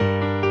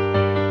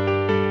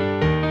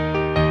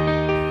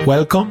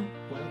Welcome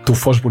to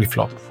Fosbury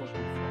Flop,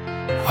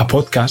 a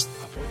podcast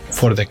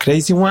for the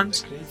crazy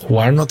ones who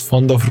are not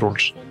fond of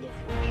rules.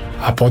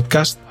 A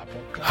podcast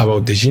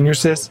about the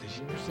geniuses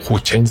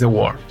who change the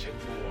world.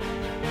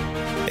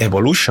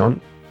 Evolution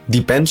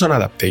depends on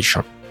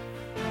adaptation.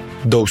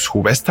 Those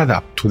who best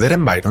adapt to their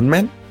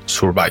environment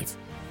survive.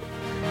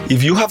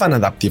 If you have an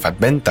adaptive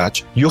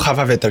advantage, you have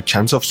a better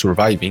chance of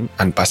surviving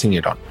and passing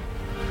it on.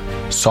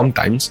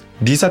 Sometimes,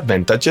 these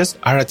advantages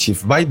are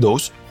achieved by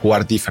those who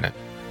are different.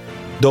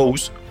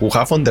 Those who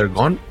have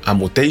undergone a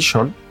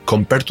mutation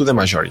compared to the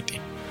majority.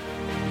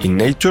 In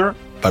nature,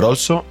 but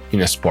also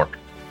in sport.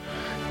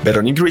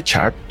 Véronique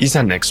Richard is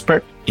an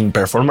expert in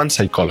performance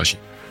psychology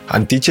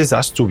and teaches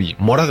us to be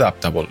more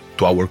adaptable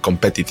to our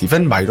competitive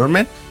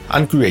environment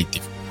and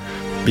creative,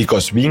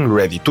 because being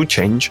ready to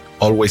change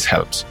always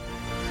helps.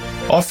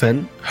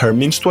 Often, her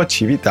means to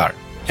achieve it are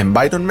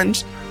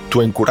environments to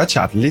encourage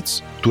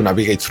athletes to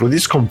navigate through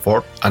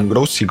discomfort and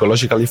grow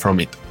psychologically from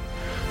it.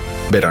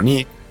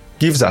 Véronique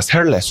gives us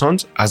her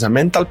lessons as a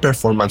mental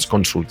performance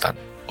consultant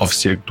of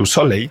Cirque du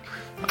Soleil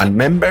and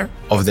member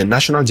of the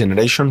National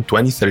Generation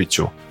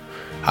 2032,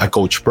 a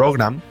coach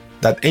program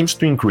that aims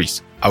to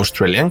increase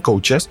Australian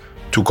coaches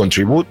to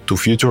contribute to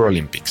future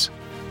Olympics.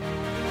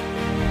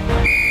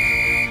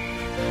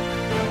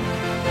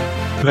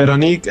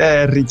 Véronique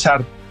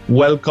Richard,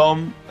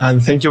 welcome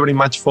and thank you very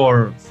much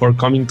for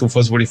coming to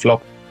Fosbury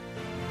Flop.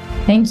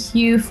 Thank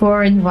you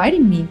for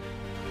inviting me.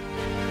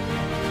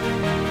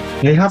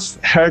 I have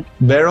heard,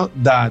 Vero,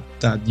 that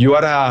you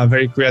are a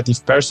very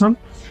creative person,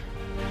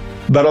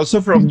 but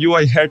also from you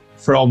I heard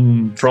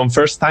from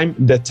first time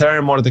the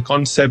term or the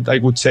concept, I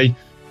would say,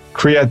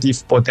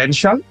 creative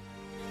potential,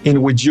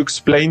 in which you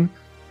explain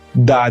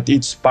that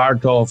it's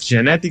part of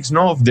genetics,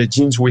 of the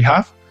genes we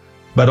have,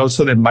 but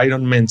also the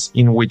environments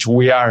in which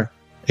we are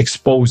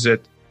exposed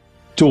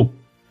to.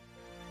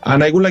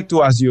 And I would like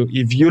to ask you,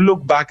 if you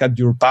look back at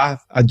your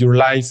path, at your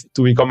life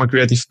to become a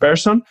creative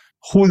person,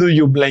 who do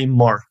you blame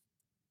more?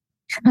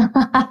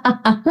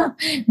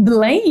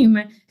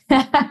 Blame?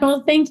 I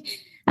don't think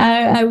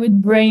I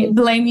would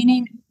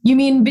blame. You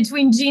mean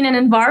between gene and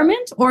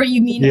environment, or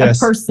you mean a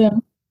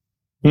person?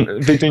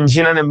 Between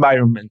gene and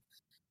environment.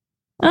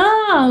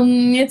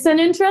 It's an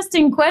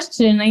interesting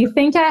question. I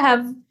think I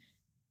have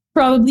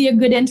probably a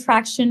good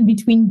interaction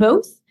between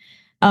both.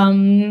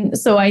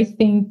 So I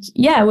think,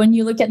 when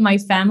you look at my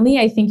family,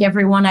 I think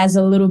everyone has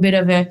a little bit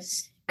of a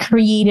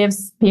creative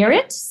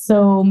spirit.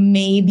 So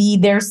maybe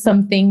there's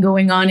something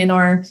going on in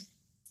our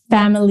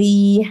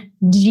family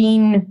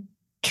gene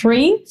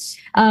tree.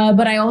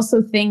 But I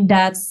also think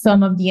that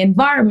some of the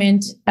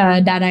environment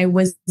that I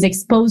was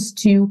exposed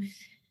to,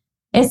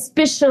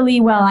 especially,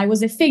 I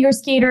was a figure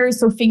skater.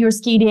 So figure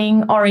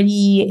skating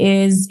already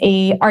is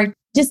a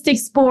artistic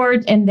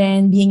sport, and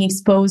then being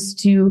exposed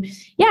to,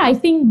 I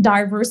think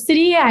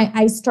diversity.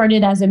 I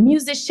started as a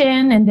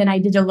musician, and then I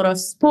did a lot of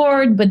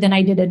sport, but then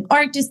I did an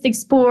artistic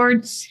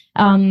sport.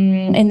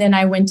 And then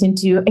I went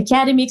into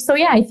academic. So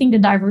I think the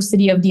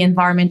diversity of the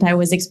environment I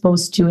was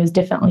exposed to is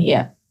definitely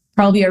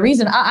probably a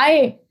reason.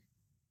 I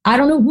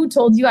don't know who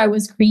told you I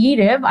was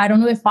creative. I don't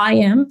know if I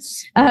am,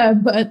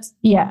 but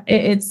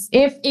it's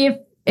if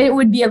it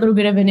would be a little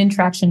bit of an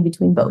interaction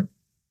between both.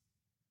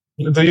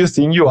 Do you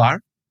think you are?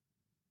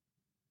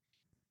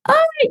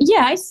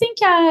 I think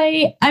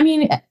I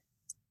mean,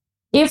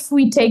 if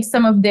we take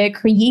some of the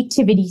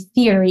creativity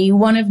theory,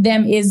 one of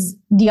them is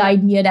the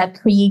idea that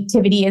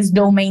creativity is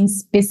domain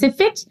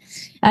specific.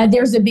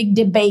 There's a big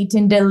debate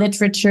in the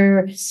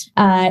literature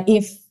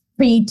if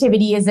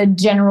creativity is a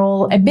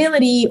general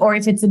ability or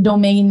if it's a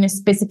domain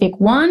specific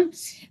one.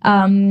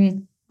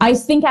 I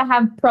think I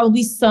have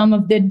probably some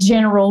of the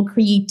general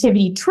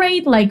creativity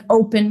trait, like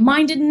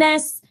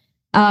open-mindedness,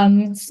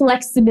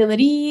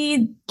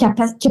 flexibility,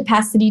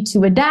 capacity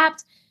to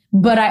adapt.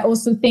 But I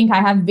also think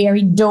I have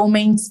very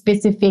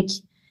domain-specific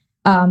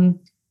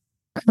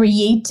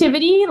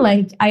creativity.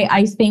 Like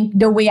I think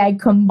the way I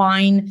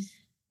combine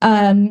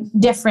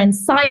different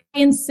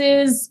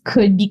sciences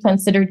could be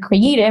considered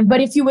creative.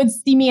 But if you would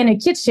see me in a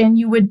kitchen,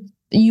 you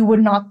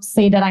would not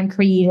say that I'm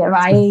creative.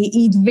 I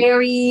eat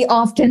very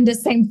often the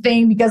same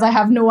thing because I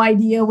have no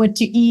idea what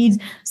to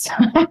eat. So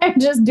I'm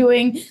just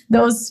doing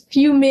those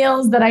few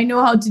meals that I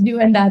know how to do,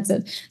 and that's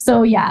it.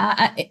 So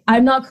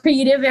I'm not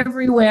creative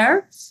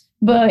everywhere.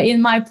 But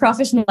in my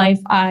professional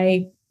life,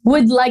 I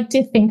would like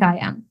to think I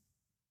am.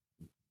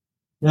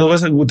 That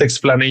was a good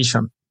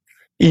explanation.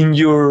 In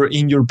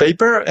your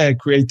paper,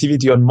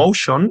 Creativity on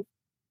Motion,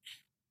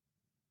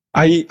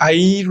 I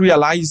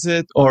realized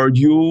it, or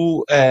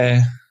you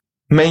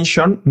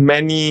mentioned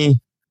many,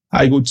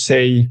 I would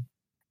say,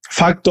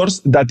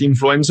 factors that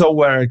influence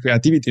our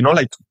creativity,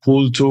 like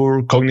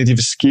culture, cognitive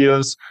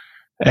skills,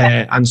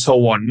 and so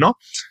on.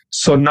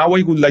 So now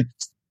I would like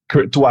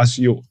to ask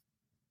you,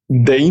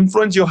 the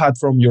influence you had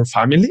from your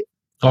family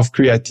of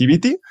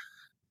creativity,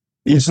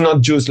 it's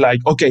not just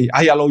like, okay,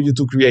 I allow you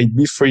to create,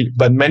 be free,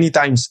 but many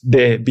times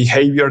the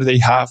behavior they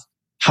have,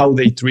 how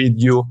they treat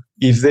you,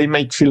 if they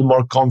make feel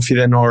more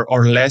confident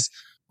or less,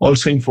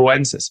 also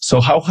influences.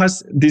 So how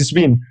has this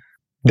been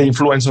the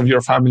influence of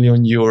your family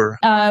on your...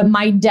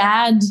 My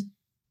dad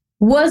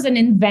was an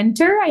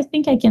inventor. I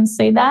think I can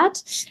say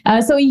that.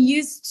 So he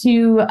used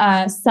to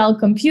sell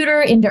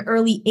computer in the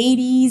early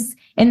 80s.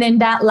 And then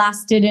that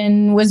lasted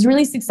and was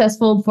really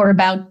successful for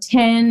about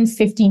 10,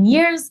 15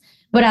 years.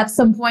 But at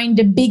some point,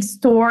 the big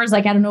stores,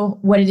 like I don't know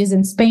what it is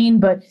in Spain,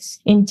 but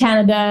in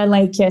Canada,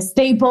 like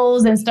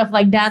Staples and stuff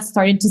like that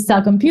started to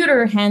sell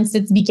computer. Hence,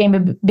 it became a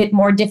bit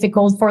more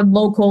difficult for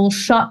local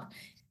shop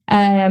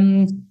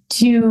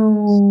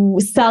to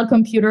sell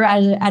computer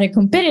at a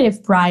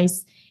competitive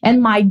price.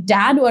 And my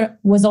dad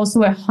was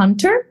also a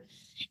hunter,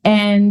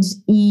 and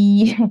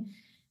he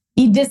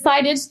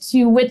decided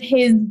to, with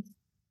his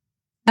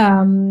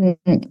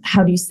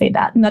how do you say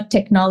that? Not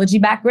technology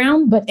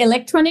background, but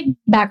electronic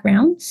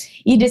background.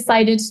 He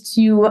decided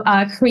to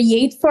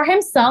create for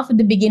himself at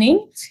the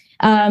beginning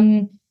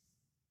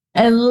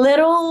a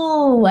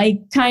little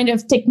like kind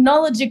of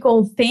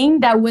technological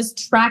thing that was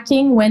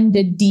tracking when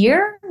the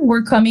deer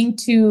were coming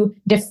to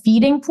the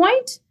feeding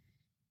point.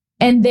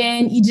 And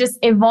then he just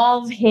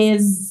evolved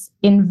his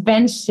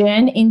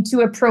invention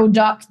into a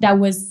product that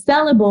was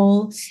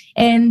sellable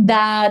and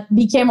that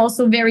became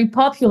also very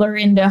popular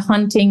in the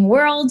hunting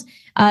world.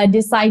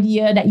 This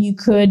idea that you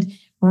could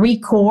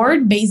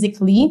record,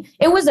 basically,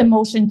 it was a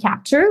motion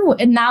capture.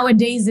 And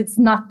nowadays, it's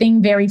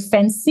nothing very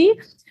fancy.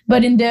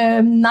 But in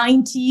the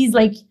 90s,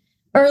 like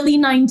early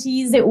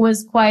 90s, it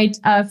was quite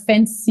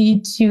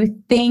fancy to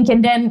think.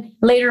 And then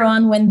later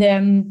on, when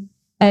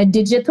the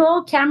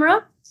digital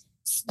camera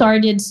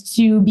started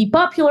to be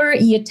popular,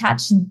 he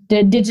attached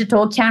the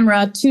digital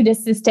camera to the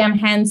system.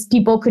 Hence,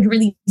 people could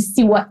really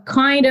see what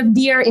kind of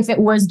deer, if it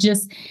was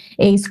just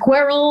a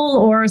squirrel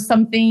or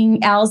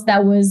something else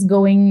that was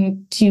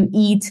going to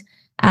eat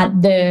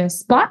at the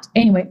spot.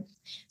 Anyway,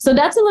 so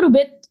that's a little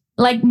bit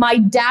like my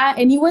dad,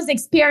 and he was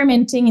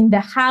experimenting in the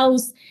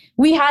house.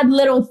 We had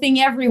little thing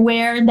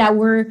everywhere that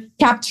were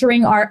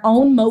capturing our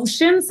own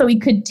motion, so he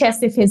could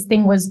test if his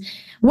thing was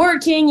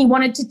working. He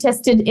wanted to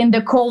test it in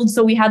the cold,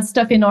 so we had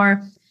stuff in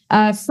our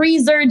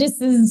freezer. This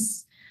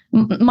is,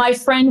 my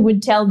friend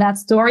would tell that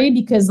story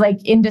because,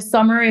 like, in the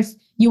summer, if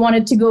you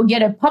wanted to go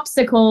get a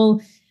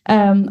popsicle,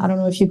 I don't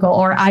know if you call,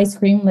 or ice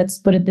cream, let's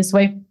put it this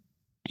way,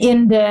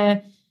 in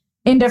the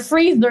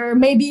freezer,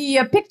 maybe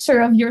a picture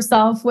of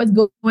yourself was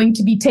going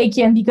to be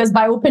taken, because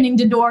by opening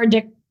the door,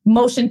 the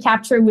motion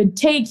capture would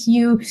take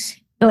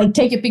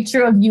a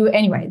picture of you.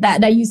 Anyway,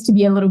 that used to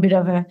be a little bit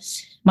of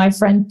my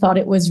friend thought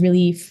it was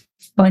really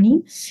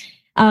funny.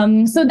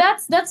 So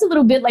that's a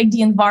little bit like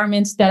the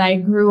environment that I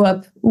grew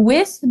up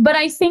with. But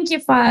I think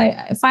if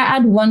I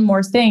add one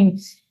more thing,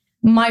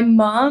 my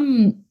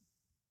mom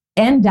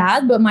and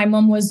dad, but my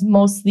mom was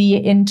mostly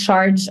in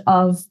charge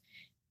of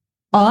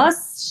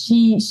us.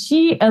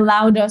 She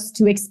allowed us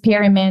to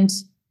experiment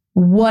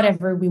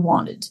whatever we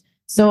wanted.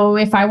 So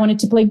if I wanted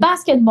to play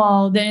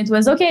basketball, then it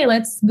was okay,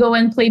 let's go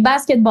and play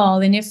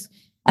basketball. And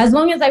as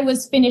long as I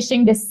was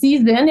finishing the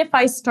season, if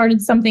I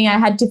started something, I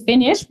had to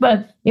finish.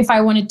 But if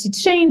I wanted to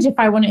change, if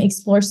I want to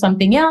explore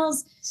something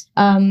else,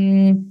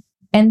 and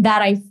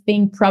that I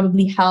think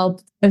probably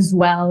helped as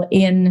well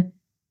in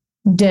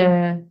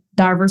the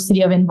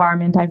diversity of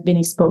environment I've been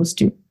exposed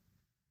to.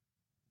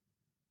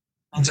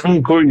 It's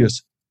very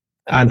curious.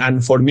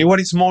 And for me, what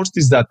is most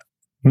is that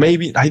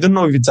maybe, I don't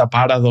know if it's a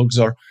paradox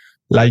or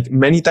like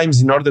many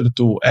times in order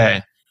to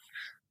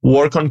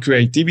work on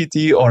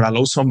creativity or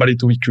allow somebody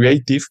to be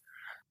creative,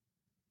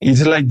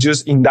 it's like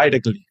just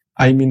indirectly.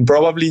 I mean,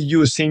 probably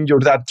you seeing your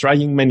dad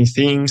trying many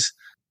things,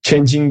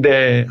 changing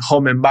the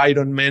home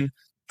environment.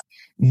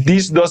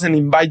 This doesn't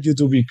invite you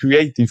to be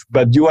creative,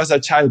 but you as a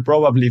child,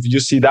 probably if you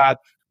see that,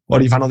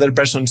 or if another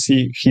person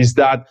see his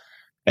dad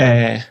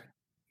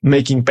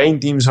making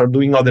paintings or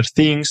doing other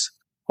things,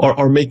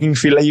 or making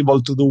feel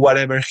able to do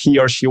whatever he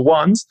or she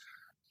wants,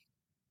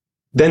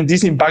 then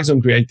this impacts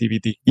on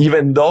creativity,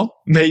 even though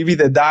maybe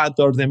the dad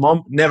or the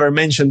mom never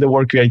mentioned the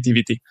word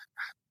creativity.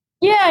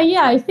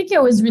 Yeah. I think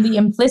it was really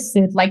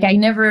implicit. Like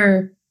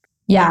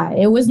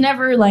it was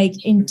never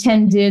like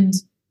intended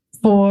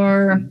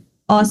for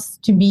us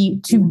to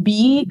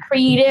be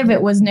creative.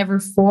 It was never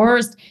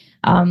forced.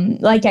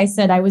 Like I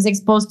said, I was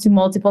exposed to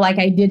multiple, like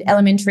I did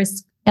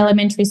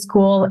elementary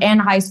school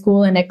and high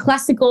school and a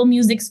classical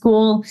music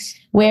school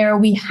where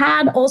we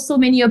had also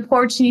many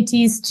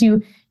opportunities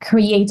to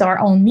create our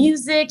own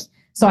music.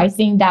 So I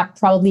think that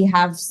probably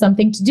have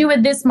something to do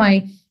with this.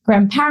 My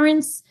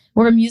grandparents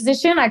were a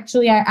musician.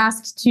 Actually, I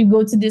asked to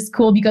go to this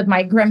school because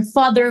my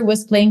grandfather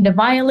was playing the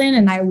violin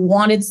and I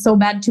wanted so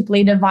bad to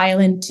play the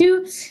violin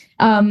too.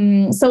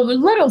 So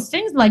little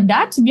things like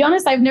that. To be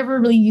honest, I've never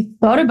really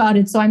thought about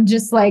it. So I'm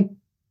just like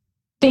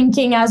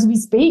thinking as we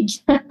speak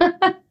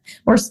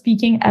or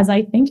speaking as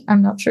I think.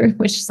 I'm not sure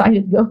which side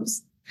it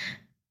goes.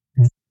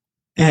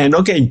 And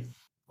okay,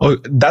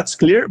 that's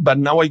clear. But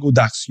now I would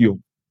ask you,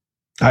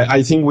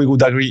 I think we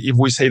would agree if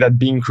we say that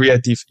being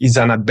creative is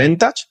an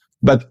advantage,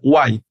 but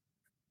why?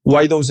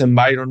 Why those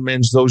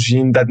environments, those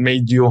genes that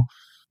made you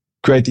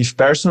creative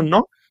person,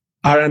 no,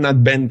 are an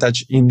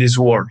advantage in this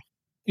world?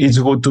 It's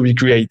good to be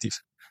creative.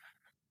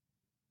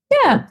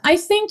 Yeah, I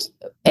think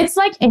it's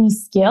like any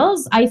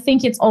skills. I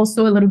think it's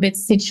also a little bit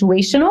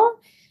situational.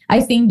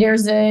 I think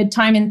there's a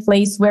time and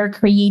place where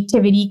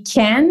creativity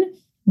can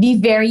be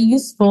very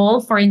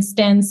useful. For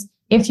instance,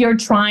 if you're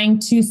trying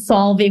to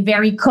solve a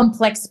very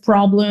complex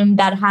problem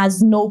that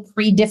has no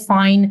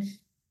predefined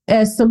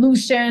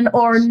solution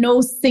or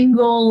no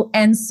single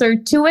answer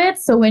to it.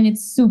 So when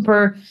it's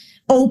super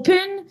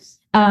open,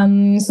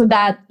 so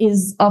that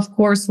is, of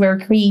course, where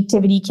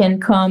creativity can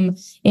come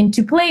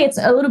into play. It's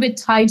a little bit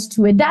tied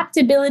to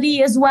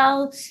adaptability as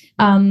well.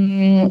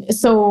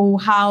 So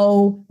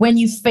how when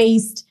you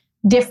faced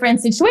different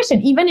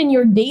situation, even in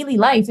your daily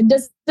life, it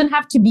doesn't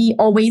have to be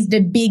always the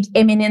big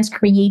eminent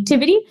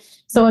creativity.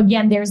 So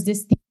again, there's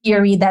this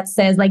theory that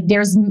says like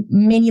there's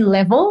many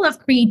level of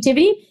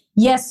creativity.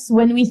 Yes,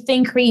 when we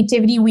think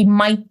creativity, we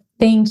might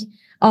think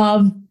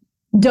of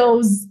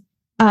those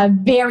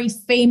very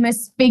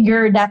famous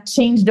figure that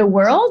changed the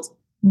world.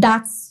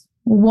 That's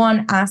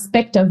one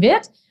aspect of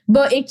it,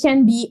 but it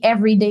can be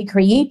everyday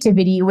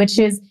creativity, which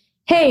is,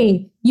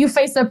 hey, you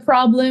face a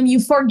problem, you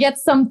forget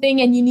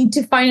something, and you need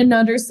to find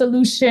another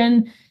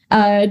solution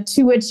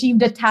to achieve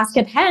the task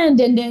at hand.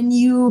 And then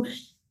you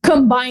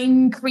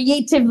combine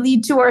creatively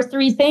two or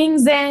three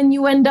things and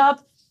you end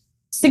up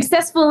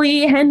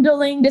successfully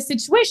handling the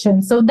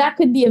situation. So that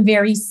could be a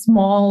very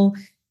small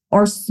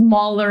or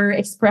smaller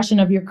expression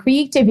of your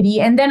creativity.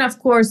 And then, of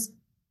course,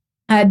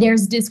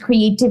 there's this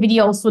creativity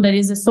also that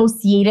is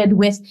associated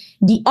with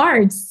the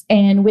arts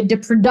and with the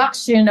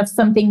production of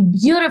something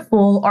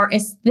beautiful or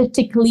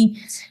aesthetically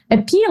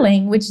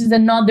appealing, which is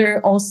another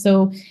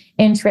also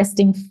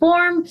interesting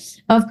form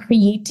of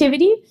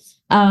creativity,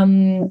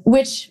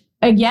 which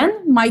again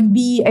might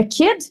be a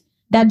kid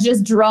that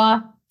just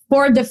draw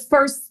for the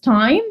first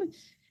time,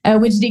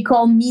 which they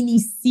call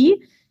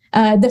mini-C.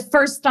 The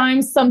first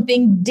time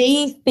something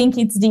they think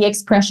it's the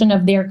expression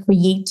of their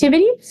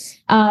creativity.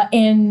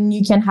 And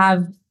you can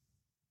have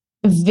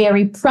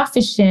very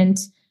proficient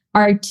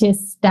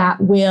artists that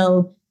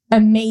will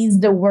amaze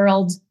the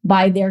world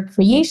by their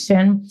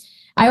creation.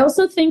 I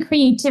also think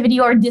creativity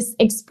or this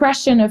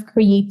expression of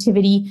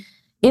creativity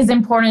is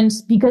important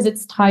because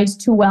it's tied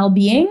to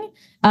well-being.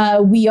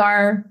 We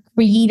are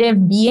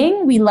creative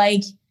being. We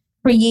like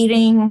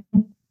creating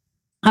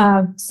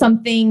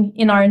something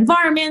in our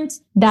environment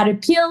that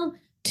appeal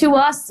to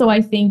us. So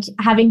I think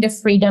having the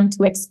freedom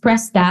to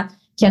express that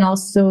can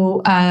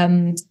also,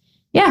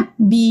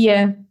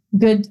 be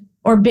good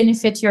or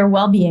benefit your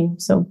well-being.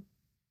 So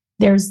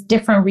there's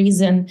different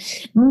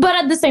reasons. But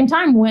at the same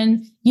time,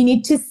 when you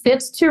need to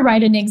sit to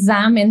write an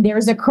exam and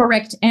there's a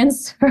correct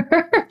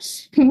answer,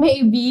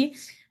 maybe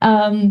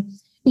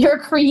your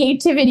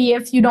creativity,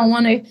 if you don't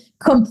want to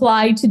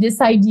comply to this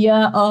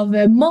idea of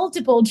a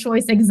multiple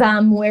choice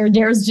exam where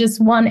there's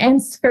just one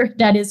answer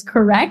that is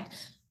correct,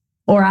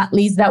 or at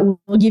least that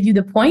will give you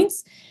the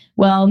points,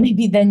 well,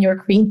 maybe then your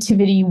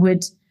creativity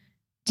would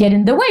get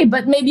in the way.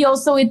 But maybe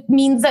also it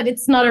means that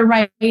it's not a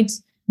right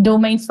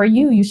domain for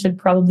you. You should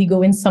probably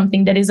go in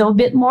something that is a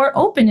bit more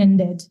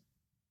open-ended.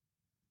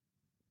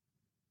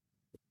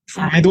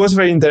 It was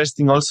very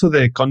interesting also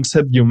the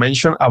concept you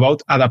mentioned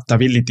about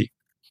adaptability.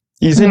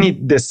 Isn't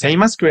it the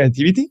same as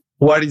creativity?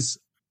 Where is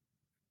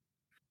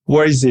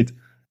it?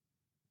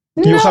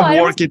 You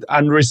have worked it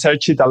and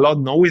researched it a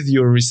lot, no, with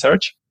your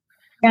research?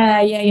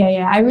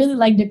 Yeah. I really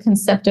like the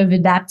concept of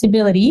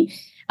adaptability.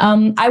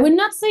 I would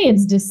not say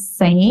it's the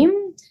same.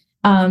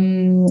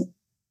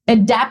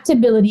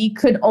 Adaptability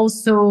could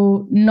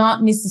also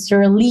not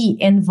necessarily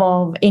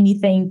involve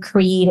anything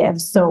creative.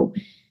 So,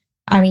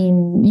 I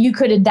mean, you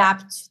could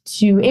adapt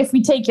to, if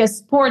we take a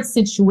sports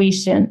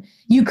situation,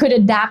 you could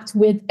adapt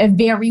with a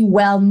very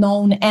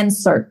well-known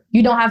answer.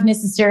 You don't have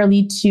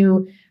necessarily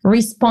to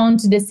respond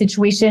to the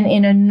situation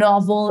in a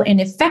novel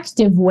and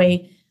effective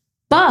way.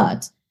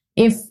 But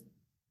if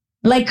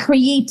like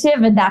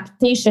creative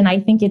adaptation,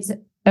 I think it's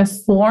a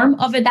form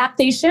of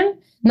adaptation,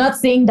 not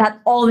saying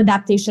that all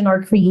adaptation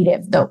are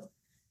creative though,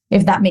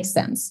 if that makes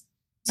sense.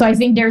 So I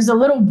think there's a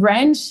little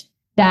branch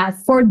that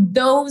for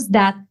those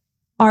that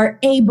are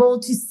able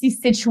to see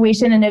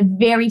situation in a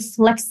very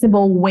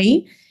flexible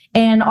way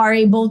and are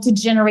able to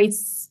generate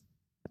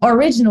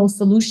original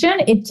solution,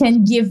 it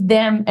can give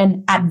them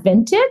an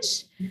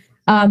advantage.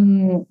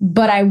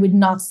 But I would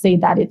not say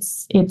that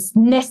it's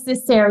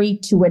necessary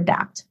to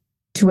adapt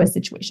to a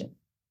situation.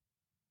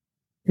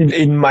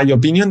 In my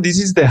opinion, this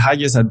is the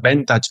highest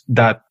advantage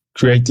that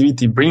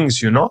creativity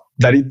brings,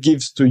 that it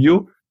gives to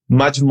you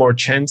much more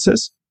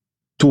chances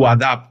to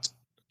adapt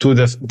to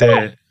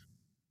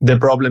the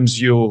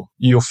problems you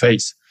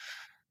face.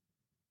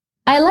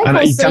 I like and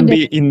also it can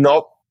be in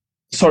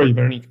sorry,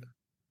 Véronique.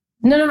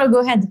 No, go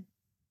ahead.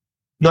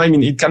 No, I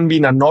mean, it can be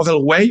in a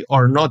novel way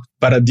or not,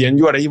 but at the end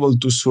you are able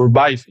to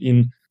survive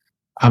in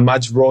a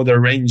much broader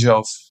range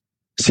of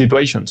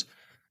situations.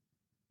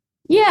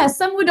 Yeah,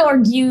 some would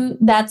argue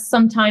that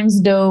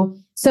sometimes though,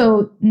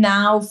 so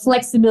now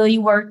flexibility,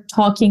 we're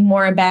talking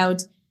more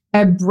about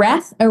a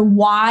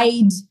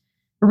wide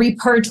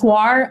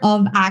repertoire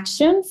of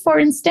action, for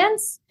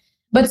instance.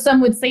 But some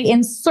would say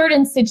in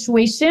certain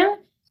situation,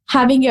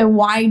 having a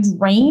wide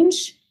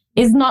range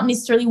is not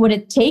necessarily what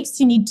it takes.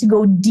 You need to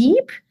go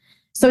deep.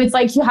 So it's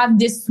like you have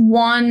this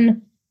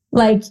one,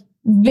 like,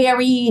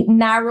 very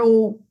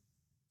narrow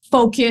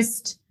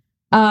focused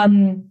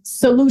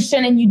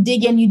solution, and you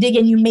dig and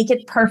you make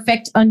it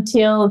perfect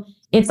until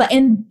it's like,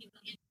 and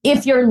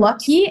if you're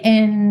lucky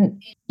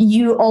and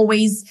you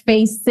always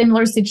face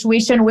similar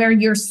situation where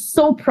you're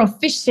so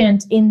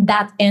proficient in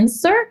that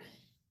answer,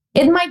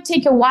 it might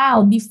take a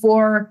while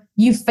before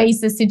you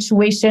face a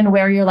situation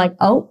where you're like,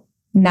 oh,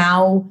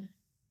 now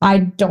I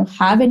don't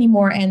have any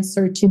more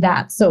answer to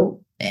that.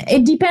 So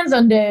it depends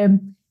on the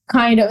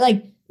kind of,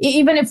 like,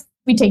 even if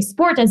we take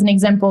sport as an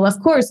example, of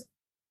course,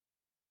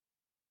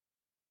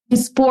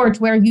 sport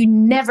where you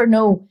never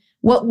know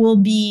what will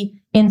be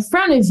in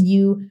front of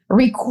you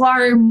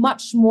require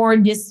much more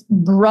this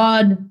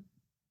broad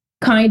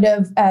kind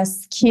of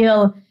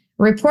skill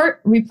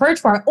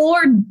repertoire,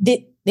 or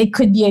it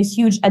could be a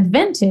huge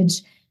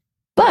advantage.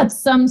 But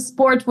some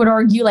sport would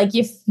argue, like,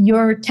 if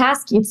your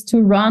task is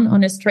to run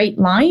on a straight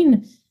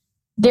line,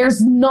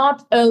 there's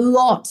not a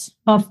lot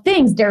of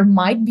things. There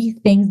might be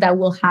things that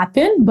will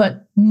happen,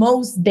 but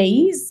most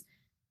days,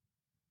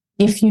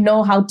 if you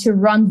know how to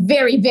run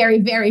very, very,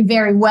 very,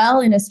 very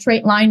well in a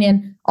straight line,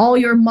 and all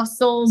your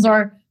muscles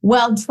are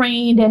well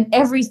trained and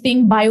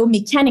everything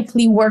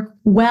biomechanically work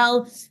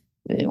well,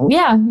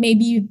 yeah,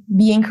 maybe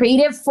being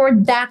creative for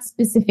that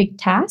specific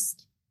task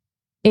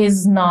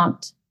is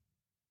not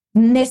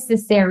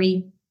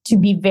necessary to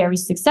be very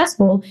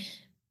successful.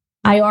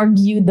 I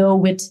argue, though,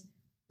 with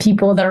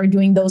people that are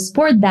doing those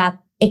sports, that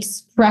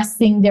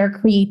expressing their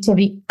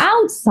creativity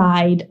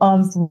outside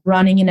of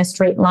running in a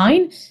straight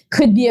line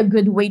could be a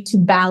good way to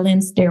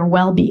balance their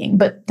well-being.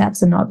 But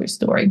that's another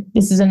story.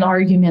 This is an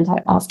argument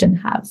I often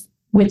have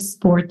with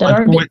sport that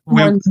are a bit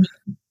more...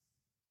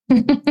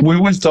 We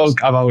will talk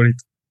about it.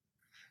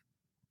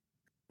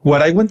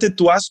 What I wanted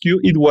to ask you,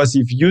 it was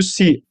if you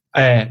see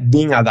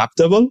being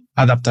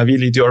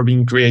adaptability, or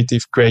being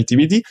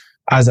creativity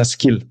as a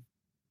skill.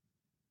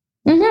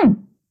 Mm-hmm.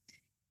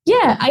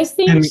 Yeah, I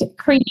think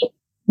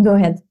Go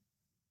ahead.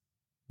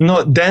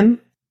 No, then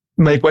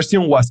my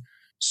question was,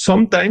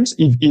 sometimes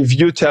if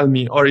you tell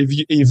me, or if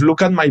you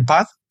look at my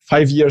path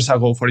 5 years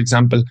ago, for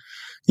example,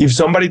 if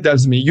somebody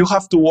tells me you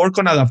have to work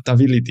on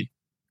adaptability,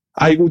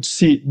 I would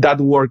see that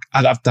work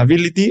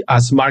adaptability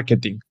as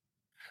marketing.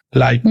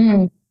 Like,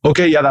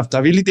 okay,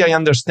 adaptability, I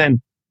understand,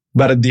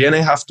 but at the end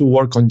I have to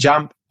work on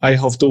jump, I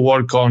have to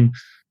work on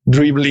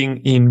dribbling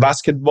in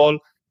basketball,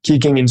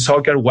 kicking in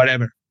soccer,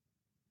 whatever.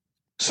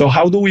 So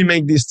how do we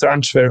make this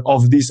transfer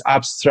of this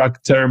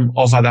abstract term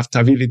of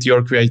adaptability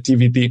or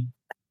creativity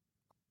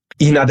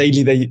in a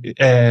daily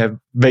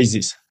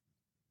basis?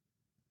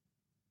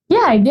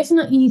 Yeah, I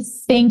definitely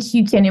think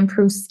you can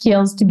improve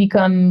skills to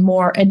become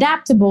more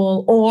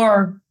adaptable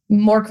or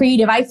more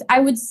creative. I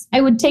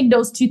would take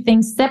those two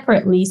things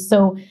separately.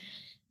 So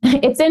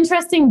it's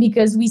interesting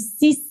because we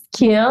see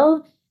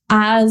skill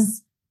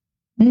as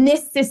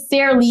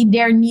necessarily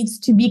there needs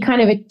to be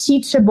kind of a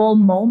teachable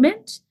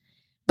moment.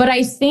 But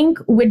I think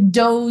with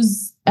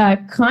those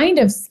kind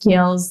of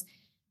skills,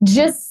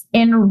 just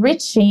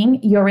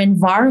enriching your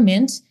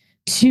environment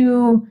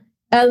to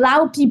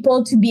allow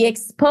people to be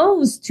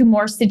exposed to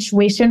more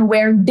situations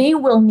where they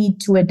will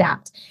need to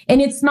adapt. And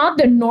it's not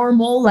the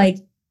normal, like,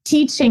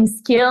 teaching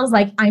skills,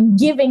 like I'm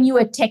giving you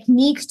a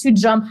technique to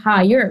jump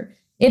higher.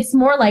 It's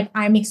more like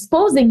I'm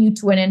exposing you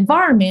to an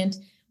environment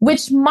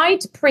which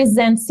might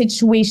present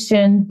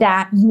situations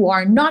that you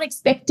are not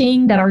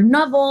expecting, that are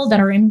novel, that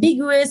are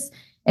ambiguous,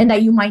 and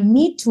that you might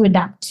need to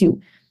adapt to.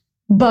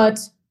 But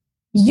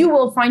you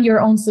will find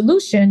your own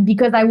solution,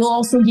 because I will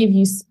also give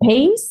you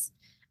space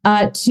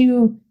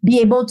to be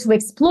able to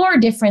explore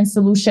different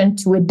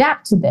solutions to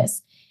adapt to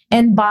this.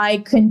 And by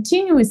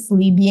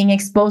continuously being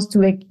exposed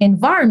to an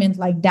environment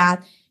like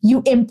that,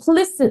 you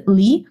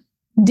implicitly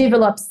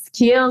develop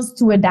skills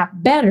to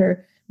adapt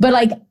better. But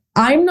like,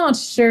 I'm not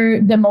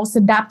sure the most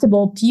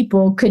adaptable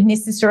people could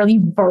necessarily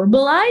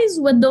verbalize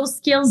what those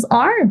skills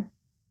are.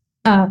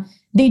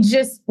 They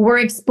just were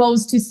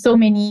exposed to so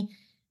many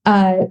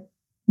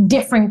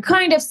different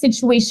kind of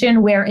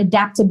situation where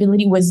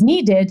adaptability was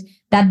needed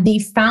that they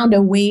found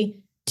a way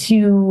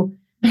to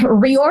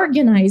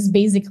reorganize.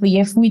 Basically,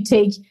 if we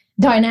take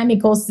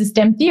dynamical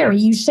system theory,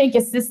 you shake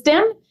a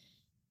system,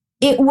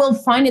 it will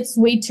find its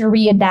way to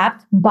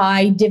readapt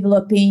by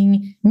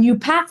developing new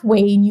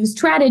pathway, new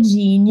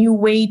strategy, new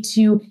way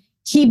to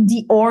keep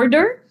the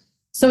order.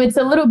 So it's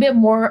a little bit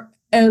more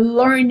a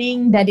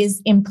learning that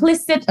is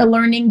implicit, a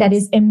learning that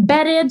is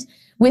embedded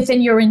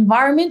within your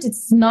environment.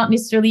 It's not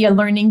necessarily a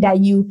learning that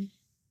you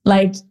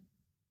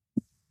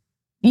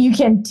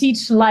can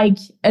teach like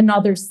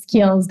another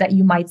skills that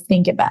you might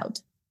think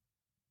about.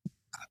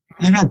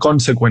 And a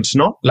consequence,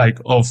 no? Like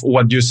of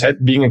what you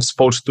said, being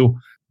exposed to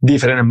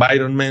different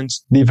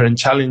environments, different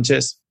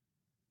challenges.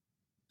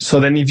 So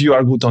then if you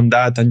are good on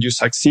that and you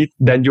succeed,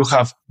 then you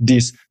have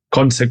this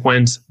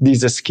consequence,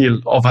 this skill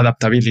of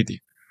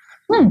adaptability.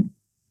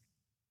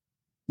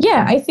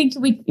 Yeah, I think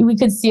we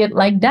could see it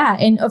like that.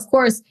 And of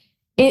course,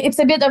 it's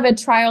a bit of a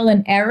trial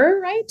and error,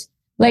 right?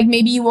 Like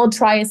maybe you will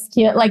try a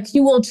skill, like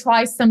you will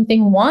try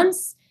something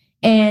once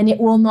and it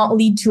will not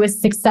lead to a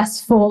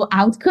successful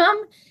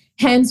outcome.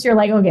 Hence, you're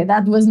like, okay,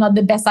 that was not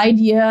the best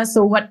idea.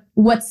 So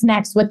what's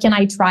next? What can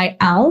I try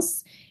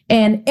else?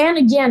 And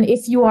again,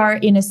 if you are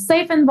in a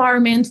safe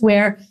environment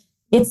where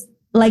it's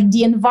like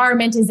the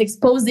environment is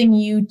exposing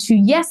you to,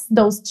 yes,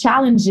 those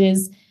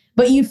challenges,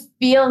 but you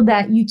feel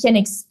that you can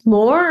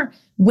explore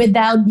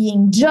without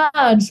being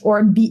judged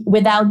or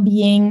without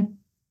being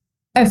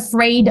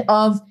afraid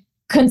of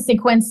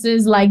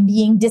consequences like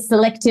being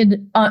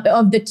deselected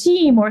of the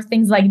team or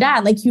things like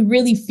that. Like you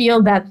really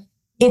feel that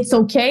it's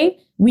okay.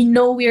 We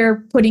know we're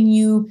putting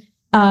you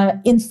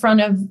in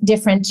front of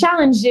different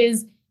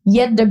challenges,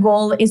 yet the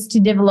goal is to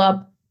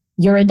develop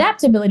your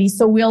adaptability.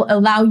 So we'll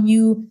allow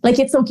you, like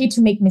it's okay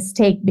to make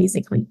mistake,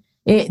 basically.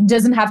 It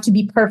doesn't have to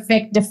be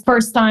perfect the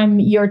first time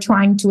you're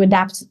trying to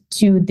adapt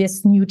to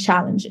this new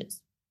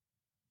challenges.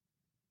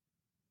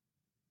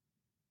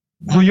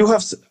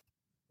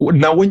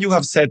 Now, when you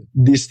have said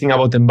this thing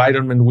about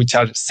environment which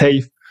are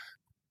safe,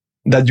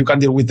 that you can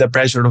deal with the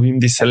pressure of being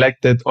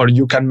deselected or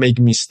you can make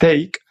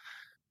mistake,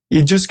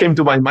 it just came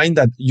to my mind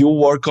that you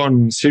work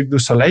on Cirque du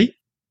Soleil.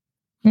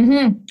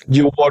 Mm-hmm.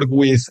 You work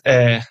with,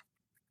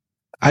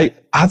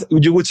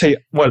 you would say,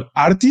 well,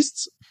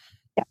 artists,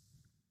 yeah,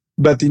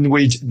 but in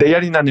which they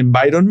are in an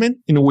environment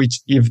in which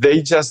if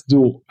they just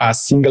do a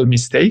single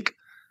mistake,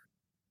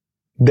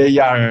 they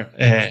are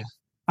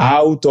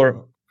out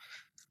or.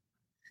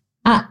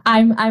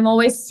 I'm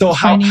always so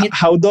finding it.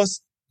 How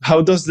does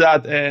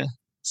that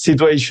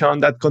situation,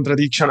 that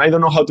contradiction, I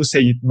don't know how to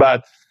say it,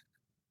 but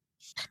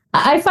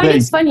I find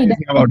it's funny that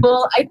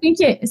people, I think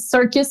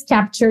circus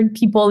captured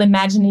people's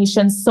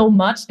imagination so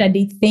much that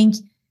they think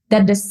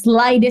that the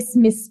slightest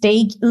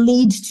mistake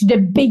leads to the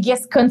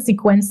biggest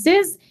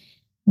consequences.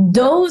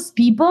 Those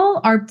people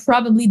are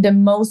probably the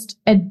most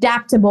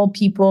adaptable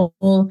people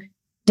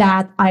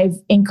that I've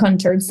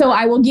encountered. So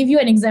I will give you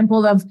an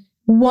example of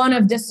one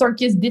of the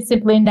circus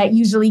discipline that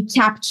usually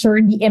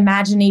captured the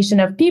imagination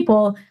of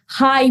people,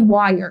 high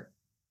wire.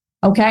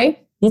 Okay.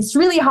 It's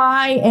really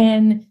high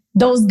and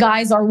those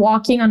guys are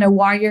walking on a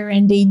wire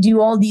and they do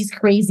all these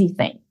crazy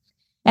things.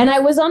 And I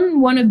was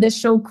on one of the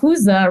show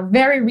Kuza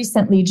very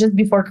recently, just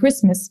before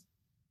Christmas.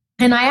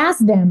 And I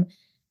asked them,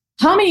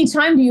 how many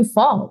times do you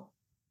fall?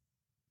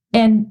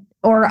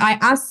 Or I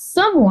asked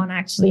someone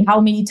actually,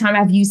 how many times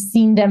have you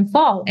seen them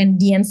fall? And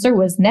the answer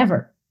was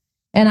never.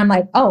 And I'm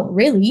like, oh,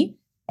 really?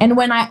 And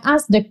when I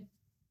asked the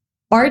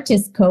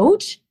artist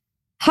coach,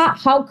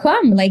 how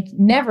come? Like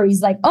never?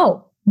 He's like,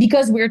 oh,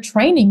 because we're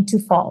training to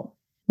fall.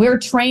 We're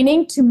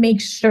training to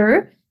make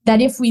sure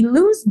that if we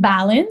lose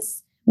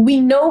balance, we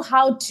know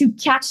how to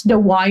catch the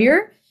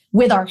wire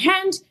with our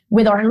hand,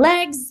 with our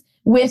legs,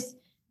 with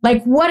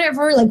like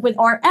whatever, like with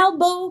our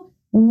elbow,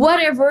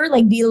 whatever,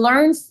 like they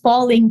learn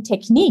falling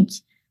technique.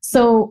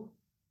 So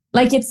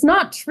like, it's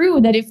not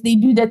true that if they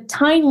do the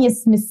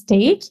tiniest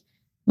mistake,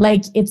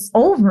 like it's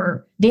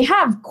over. They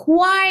have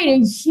quite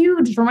a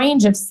huge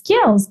range of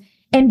skills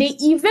and they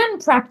even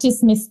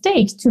practice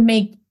mistakes to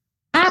make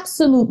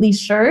absolutely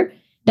sure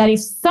that if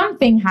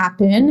something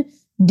happened,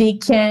 they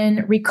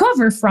can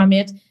recover from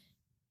it.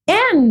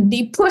 And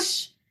they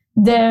push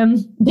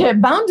the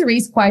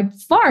boundaries quite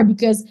far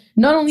because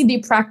not only they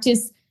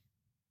practice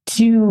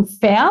to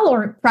fail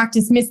or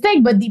practice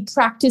mistake, but they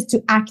practice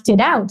to act it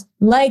out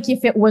like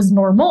if it was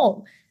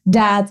normal.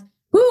 That,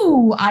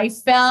 I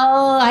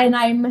fell and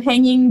I'm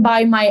hanging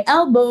by my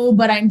elbow,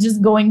 but I'm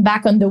just going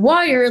back on the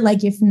wire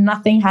like if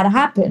nothing had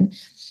happened.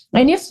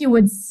 And if you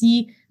would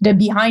see the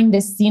behind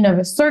the scene of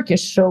a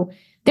circus show,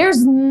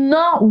 there's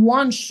not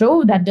one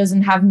show that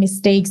doesn't have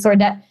mistakes or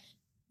that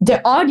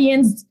the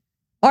audience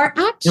are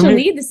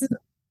actually,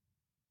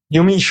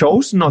 You mean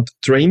shows, not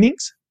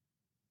trainings?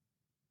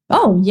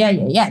 Oh,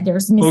 yeah.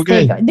 There's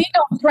mistakes. Okay. They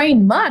don't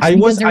train much. I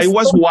was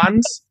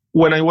once,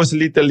 when I was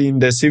little in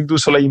the Cirque du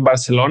Soleil in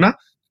Barcelona,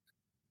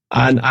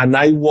 and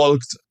I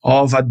walked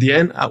off at the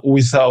end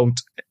without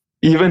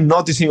even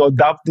noticing or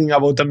doubting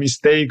about a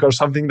mistake or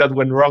something that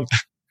went wrong.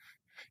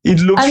 It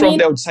looks from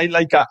the outside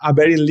like a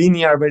very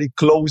linear, very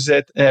closed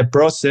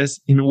process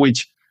in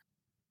which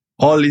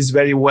all is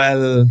very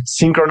well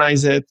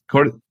synchronized.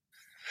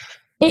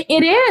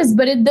 It is,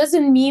 but it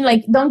doesn't mean,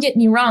 like, don't get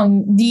me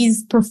wrong,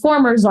 these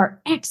performers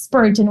are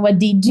expert in what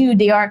they do.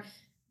 They are,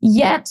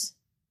 yet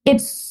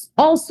it's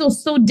also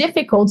so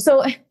difficult.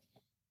 So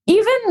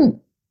even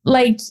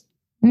like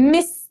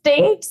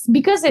mistakes,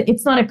 because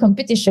it's not a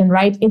competition,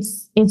 right?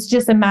 It's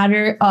just a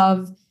matter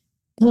of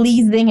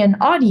pleasing an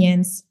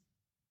audience.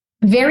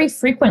 Very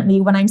frequently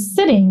when I'm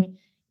sitting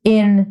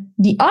in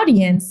the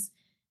audience,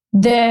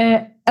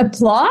 the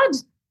applaud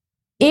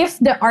if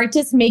the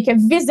artists make a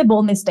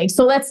visible mistake.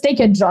 So let's take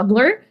a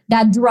juggler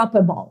that dropped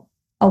a ball.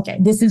 Okay,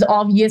 this is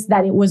obvious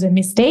that it was a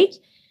mistake.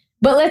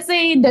 But let's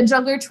say the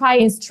juggler tried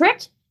his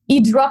trick,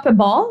 he dropped a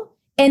ball,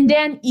 and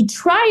then he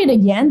tried it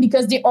again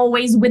because they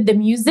always, with the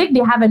music, they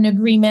have an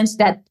agreement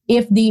that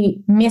if they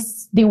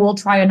miss, they will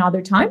try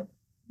another time.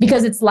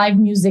 because it's live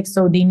music,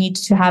 so they need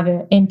to have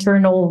an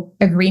internal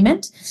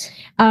agreement.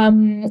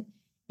 And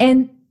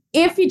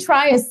if he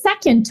try a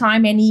second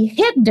time and he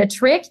hit the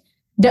trick,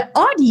 the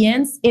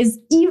audience is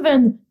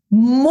even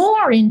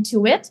more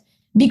into it,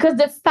 because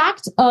the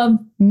fact of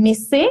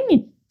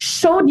missing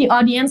show the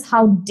audience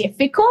how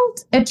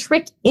difficult a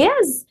trick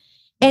is.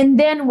 And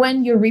then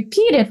when you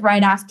repeat it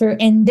right after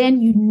and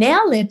then you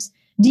nail it,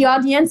 the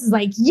audience is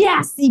like,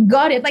 yes, he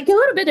got it. Like a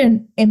little bit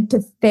an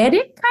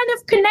empathetic kind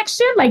of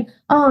connection. Like,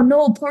 oh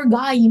no, poor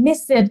guy, he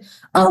missed it.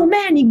 Oh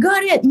man, he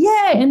got it.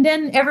 Yeah. And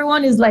then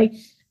everyone is like,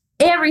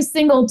 every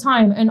single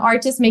time an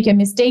artist make a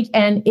mistake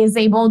and is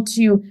able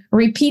to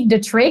repeat the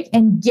trick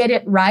and get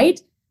it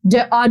right,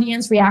 the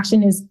audience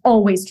reaction is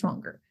always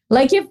stronger.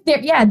 Like if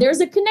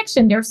there's a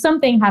connection, there's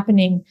something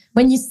happening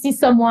when you see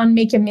someone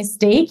make a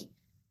mistake,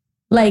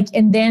 like,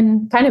 and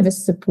then kind of a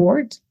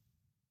support.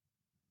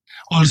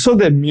 Also,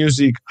 the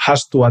music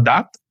has to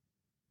adapt.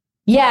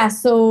 Yeah,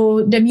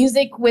 so the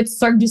music with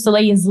Cirque du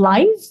Soleil is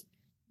live,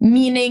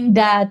 meaning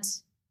that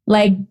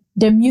like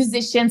the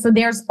musician, so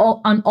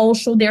on all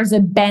show, there's a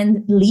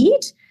band lead.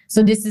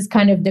 So this is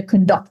kind of the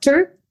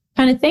conductor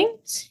kind of thing.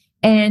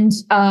 And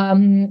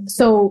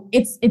so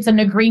it's an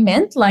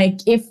agreement. Like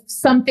if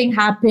something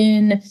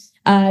happened,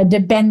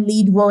 the band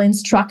lead will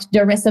instruct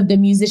the rest of the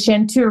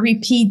musician to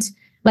repeat,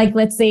 like,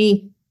 let's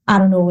say, I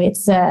don't know,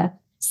 it's a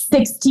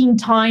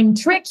 16-time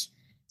trick.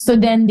 So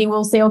then they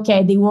will say,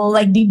 okay, they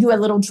do a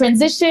little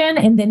transition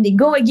and then they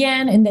go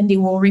again and then they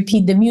will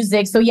repeat the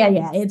music. So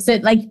yeah, it's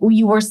like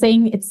you were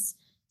saying, it's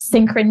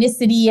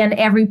synchronicity and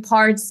every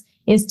part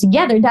is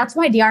together. That's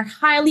why they are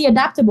highly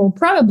adaptable.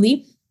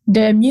 Probably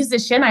the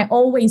musician, I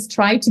always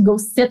try to go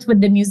sit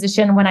with the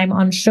musician when I'm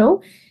on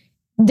show.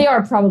 They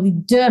are probably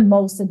the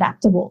most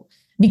adaptable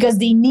because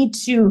they need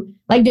to,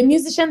 like the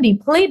musician, they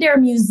play their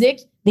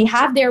music, they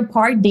have their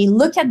part, they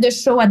look at the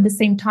show at the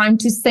same time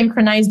to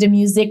synchronize the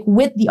music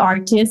with the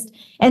artist.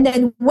 And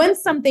then when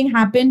something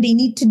happened, they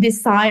need to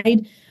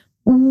decide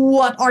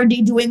what are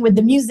they doing with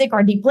the music?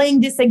 Are they playing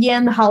this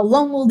again? How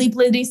long will they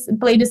play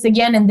this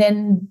again? And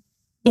then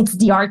it's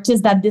the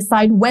artist that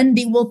decide when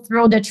they will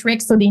throw the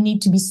trick. So they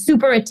need to be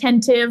super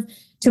attentive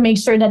to make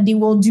sure that they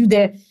will do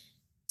the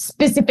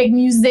specific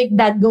music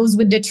that goes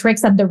with the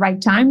tricks at the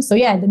right time. So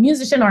yeah, the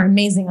musicians are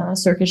amazing on a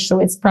circus show.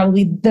 It's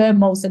probably the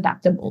most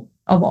adaptable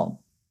of all.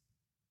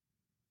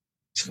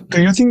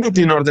 Do you think that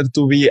in order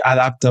to be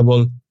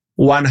adaptable,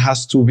 one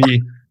has to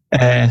be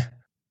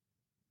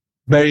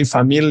very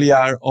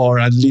familiar, or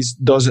at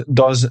least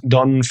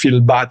don't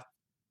feel bad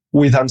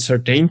with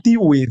uncertainty,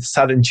 with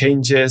sudden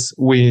changes,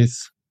 with...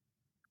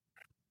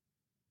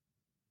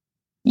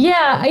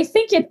 Yeah, I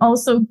think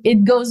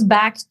it goes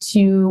back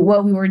to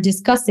what we were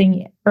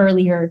discussing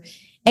earlier.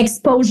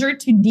 Exposure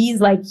to these,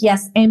 like,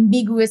 yes,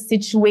 ambiguous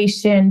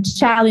situation,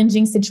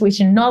 challenging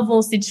situation,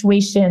 novel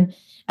situation,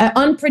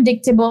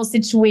 unpredictable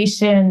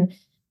situation,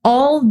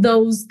 all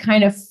those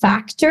kind of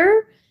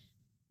factor.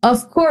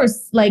 Of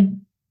course, like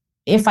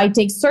if I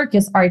take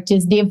circus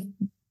artists,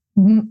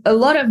 a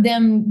lot of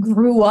them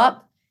grew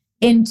up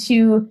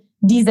into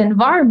these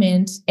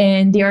environments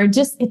and they are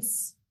just,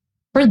 it's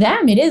for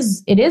them, it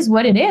is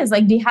what it is.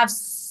 Like they have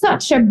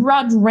such a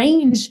broad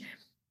range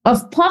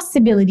of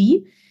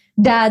possibility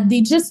that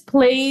they just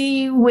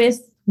play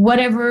with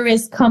whatever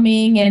is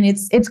coming, and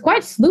it's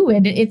quite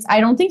fluid. I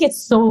don't think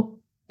it's so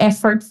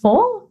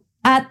effortful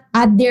at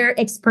their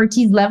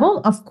expertise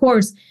level. Of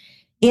course,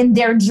 in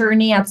their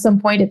journey at some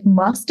point, it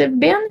must have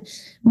been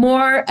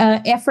more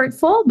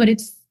effortful, but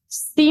it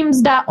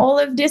seems that all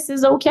of this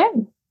is okay.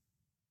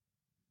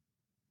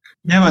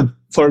 Yeah, but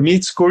for me,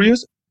 it's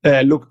curious.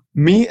 Look,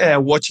 me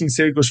watching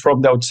circus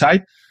from the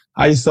outside,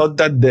 I thought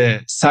that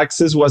the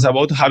success was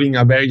about having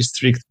a very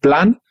strict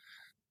plan,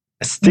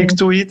 stick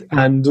to it,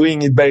 and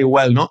doing it very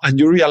well, no? And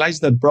you realize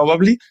that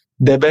probably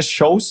the best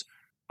shows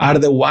are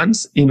the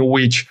ones in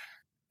which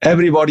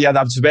everybody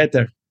adapts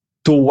better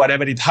to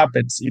whatever it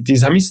happens. It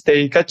is a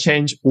mistake, a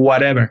change,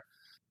 whatever.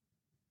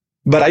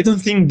 But I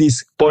don't think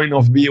this point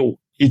of view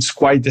is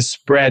quite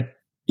spread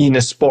in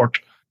a sport.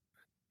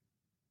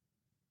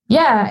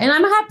 Yeah, and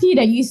I'm happy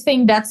that you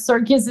think that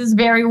circus is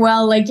very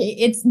well, like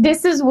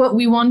this is what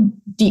we want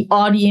the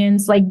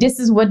audience, like this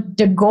is what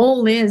the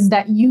goal is,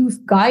 that you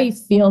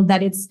guys feel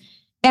that it's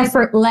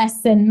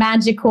effortless and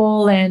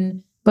magical,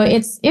 but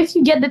it's, if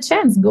you get the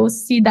chance, go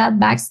see that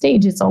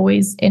backstage. It's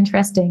always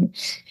interesting.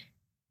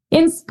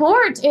 In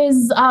sport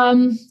it's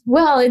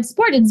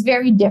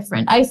very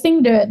different. I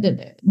think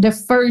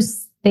the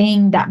first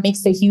thing that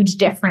makes a huge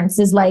difference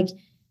is like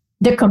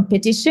the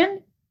competition.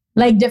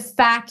 Like the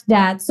fact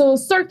that, so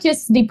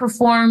circus, they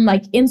perform,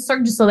 like in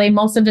Cirque du Soleil,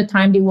 most of the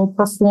time they will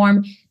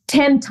perform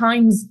 10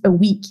 times a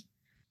week.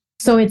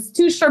 So it's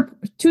two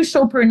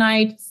show per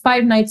night,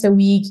 5 nights a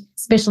week,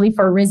 especially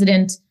for a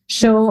resident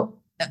show,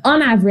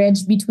 on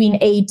average between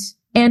 8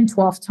 and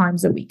 12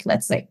 times a week,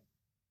 let's say.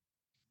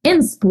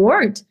 In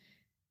sport,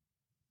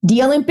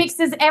 the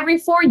Olympics is every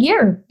 4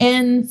 years.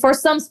 And for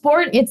some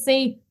sport, it's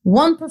a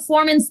one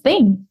performance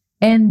thing,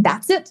 and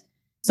that's it.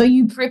 So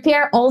you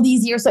prepare all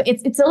these years. So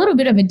it's a little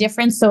bit of a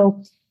difference.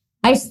 So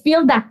I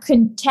feel that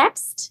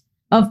context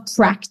of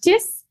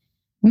practice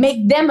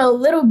make them a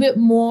little bit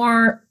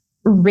more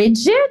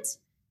rigid.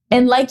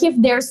 And like if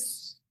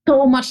there's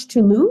so much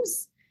to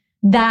lose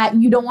that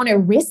you don't want to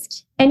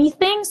risk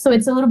anything. So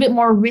it's a little bit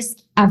more risk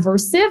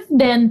aversive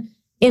than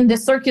in the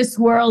circus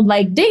world.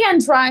 Like they can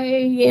try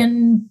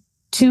in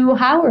 2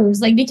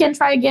 hours, like they can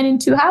try again in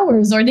 2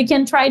 hours, or they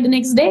can try the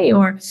next day,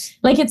 or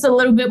like it's a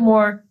little bit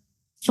more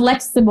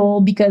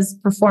flexible because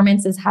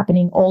performance is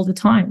happening all the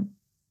time.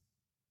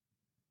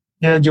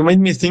 Yeah, you made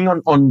me think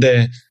on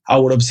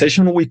our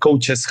obsession we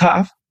coaches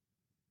have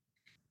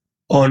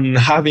on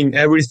having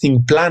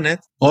everything planned,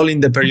 all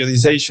in the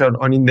periodization,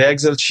 on in the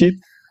Excel sheet.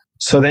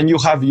 So then you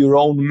have your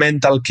own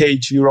mental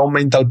cage, your own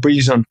mental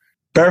prison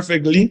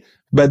perfectly,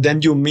 but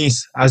then you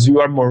miss, as you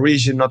are more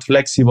rigid, not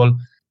flexible,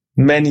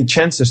 many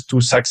chances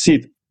to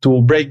succeed,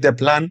 to break the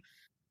plan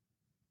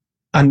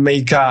and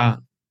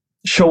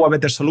show a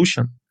better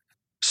solution,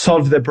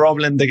 solve the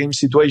problem, the game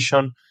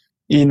situation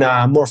in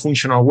a more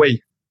functional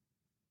way.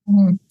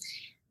 Mm-hmm.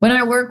 When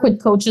I work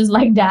with coaches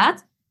like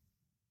that,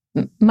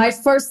 my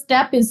first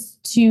step is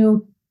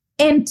to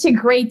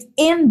integrate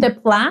in the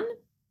plan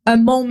a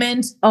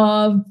moment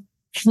of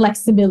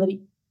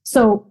flexibility.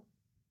 So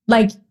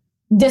like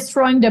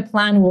destroying the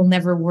plan will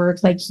never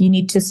work. Like you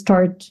need to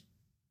start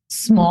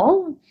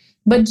small,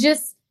 but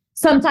just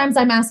sometimes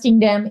I'm asking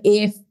them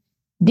if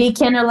they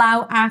can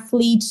allow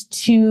athletes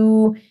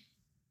to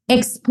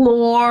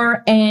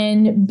explore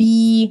and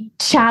be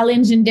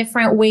challenged in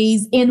different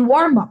ways in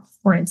warm-up,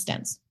 for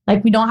instance.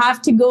 Like we don't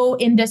have to go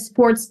in the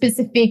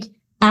sport-specific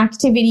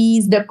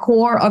activities, the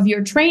core of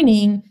your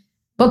training,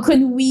 but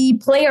could we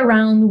play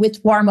around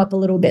with warm-up a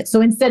little bit? So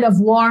instead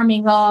of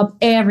warming up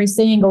every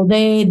single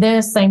day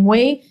the same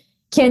way,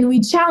 can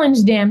we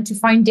challenge them to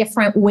find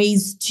different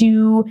ways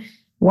to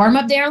warm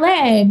up their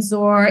legs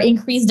or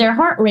increase their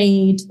heart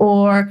rate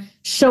or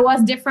show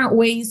us different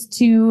ways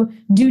to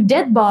do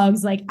dead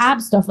bugs, like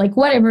ab stuff, like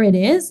whatever it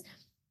is.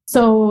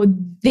 So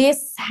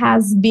this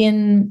has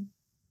been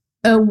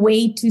a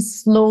way to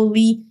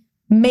slowly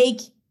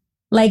make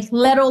like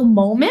little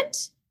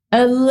moment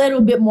a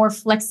little bit more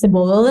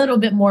flexible, a little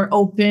bit more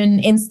open.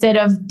 Instead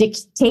of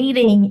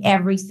dictating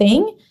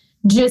everything,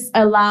 just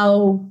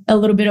allow a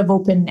little bit of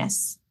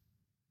openness.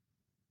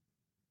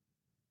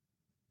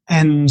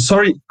 And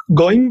sorry,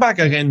 going back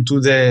again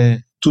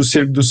to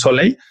Cirque du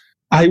Soleil,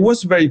 I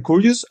was very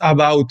curious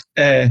about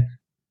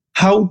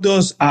how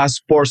does a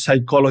sports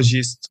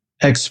psychologist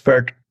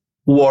expert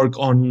work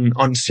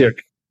on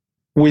Cirque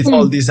with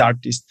all these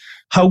artists?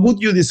 How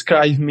would you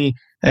describe me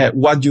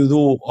what you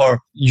do or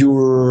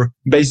your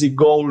basic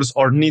goals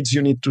or needs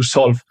you need to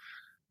solve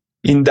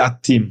in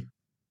that team?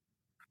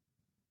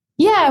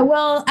 Yeah,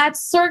 well, at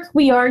Cirque,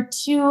 we are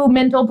 2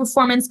 mental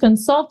performance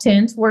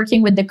consultants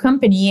working with the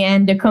company,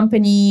 and the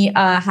company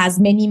has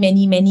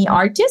many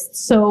artists.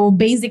 So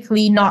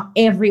basically, not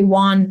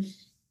everyone,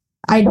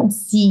 I don't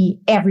see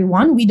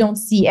everyone. We don't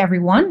see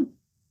everyone.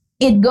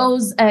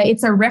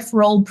 It's a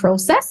referral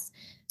process.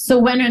 So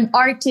when an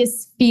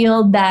artist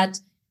feels that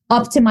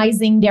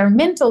optimizing their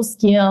mental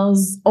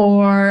skills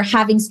or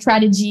having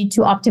strategy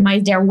to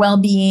optimize their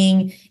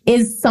well-being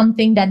is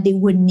something that they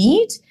would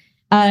need,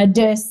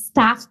 the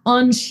staff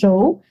on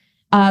show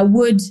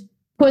would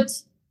put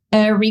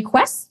a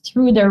request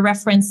through the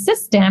reference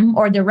system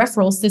or the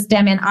referral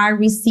system, and I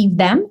receive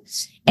them.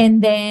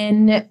 And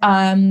then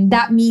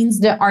that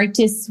means the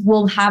artists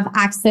will have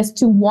access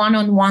to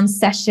one-on-one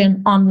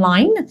session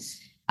online.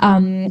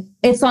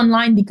 It's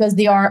online because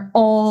they are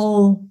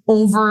all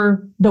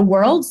over the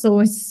world. So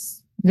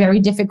it's very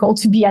difficult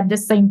to be at the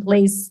same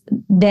place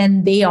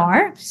than they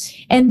are.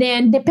 And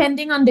then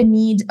depending on the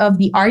need of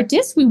the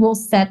artist, we will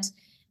set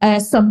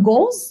some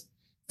goals.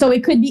 So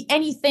it could be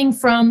anything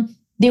from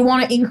they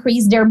want to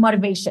increase their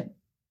motivation.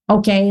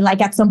 Okay,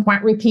 like at some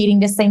point, repeating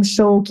the same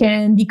show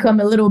can become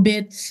a little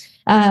bit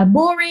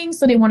boring.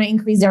 So they want to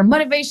increase their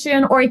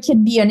motivation, or it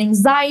could be an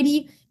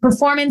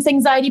performance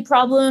anxiety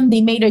problem. They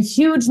made a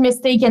huge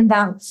mistake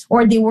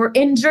or they were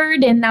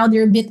injured and now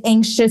they're a bit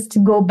anxious to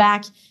go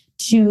back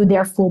to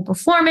their full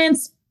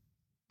performance.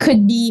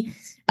 Could be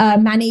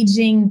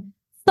managing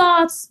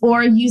thoughts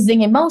or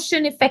using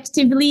emotion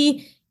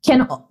effectively.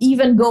 Can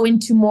even go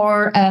into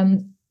more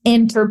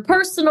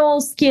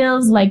interpersonal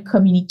skills like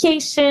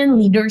communication,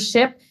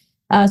 leadership.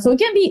 So it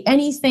can be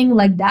anything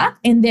like that.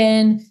 And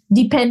then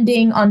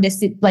depending on the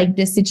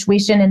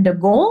situation and the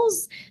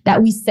goals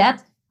that we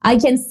set, I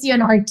can see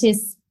an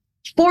artist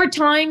 4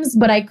 times,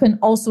 but I can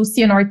also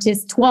see an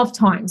artist 12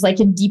 times. Like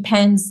it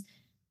depends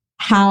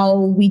how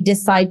we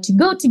decide to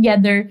go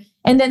together.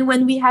 And then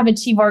when we have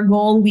achieved our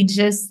goal, we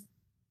just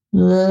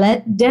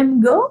let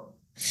them go.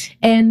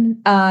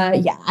 And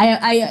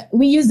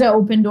we use the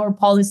open door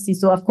policy.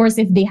 So of course,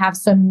 if they have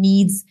some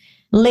needs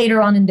later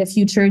on in the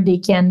future, they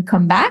can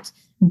come back.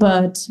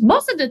 But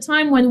most of the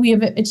time when we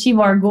have achieved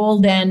our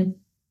goal, then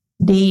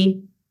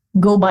they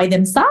go by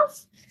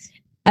themselves,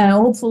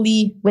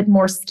 hopefully with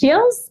more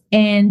skills.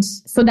 And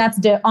so that's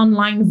the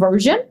online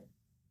version.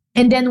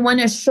 And then when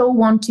a show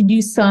wants to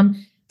do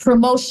some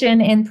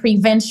promotion and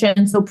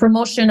prevention. So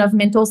promotion of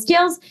mental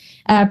skills,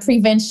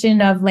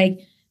 prevention of like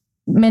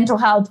mental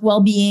health,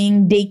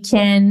 well-being. They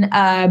can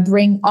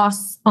bring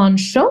us on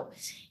show,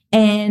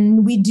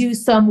 and we do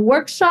some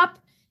workshop,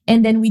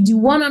 and then we do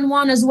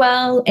one-on-one as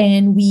well,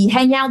 and we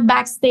hang out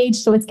backstage.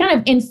 So it's kind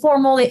of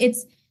informal.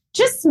 It's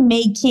just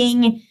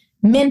making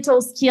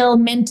mental skill,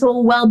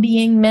 mental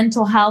well-being,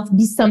 mental health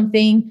be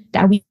something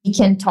that we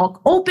can talk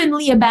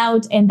openly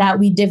about, and that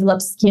we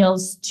develop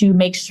skills to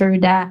make sure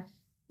that,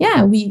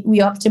 we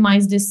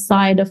optimize this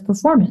side of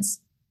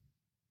performance.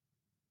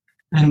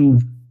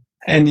 And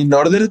in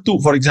order to,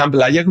 for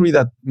example, I agree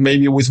that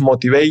maybe with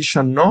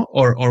motivation, no,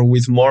 or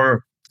with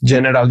more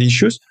general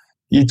issues,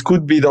 it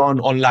could be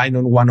done online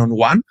on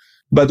one-on-one.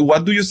 But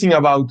what do you think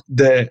about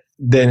the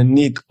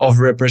need of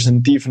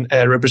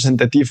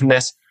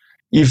representativeness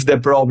if the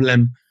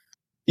problem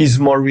is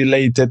more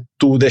related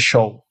to the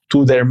show,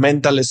 to their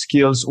mental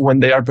skills when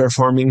they are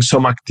performing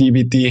some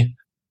activity?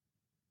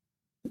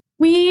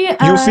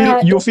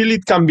 You feel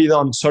it can be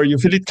done. Sorry, you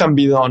feel it can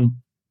be done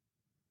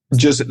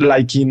just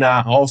like in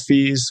an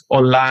office,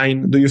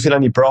 online? Do you feel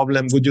any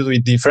problem? Would you do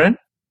it different?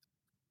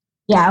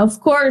 Yeah, of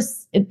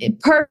course.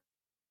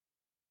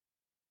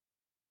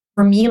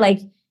 For me, like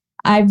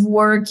I've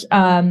worked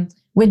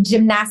with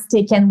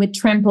gymnastic and with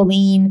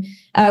trampoline,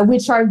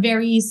 which are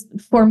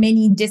for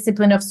many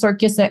disciplines of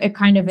circus, a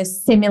kind of a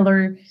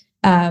similar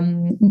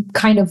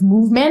kind of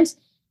movement.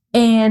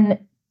 And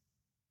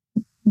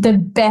the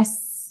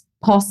best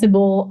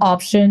possible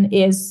option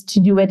is to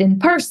do it in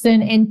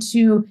person and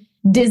to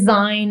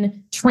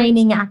design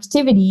training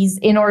activities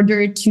in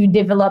order to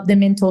develop the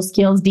mental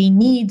skills they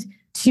need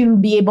to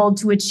be able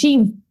to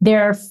achieve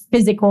their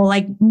physical,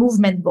 like,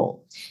 movement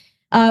goal.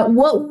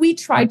 What we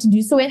try to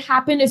do, so it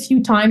happened a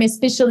few times,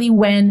 especially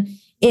when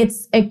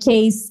it's a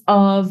case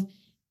of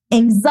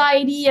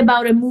anxiety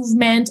about a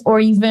movement, or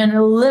even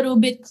a little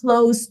bit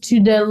close to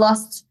the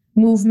lost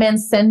movement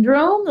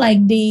syndrome,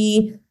 like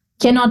they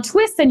cannot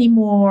twist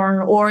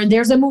anymore, or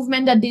there's a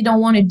movement that they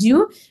don't want to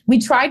do. We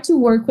try to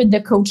work with the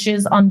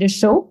coaches on the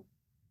show.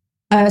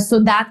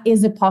 So that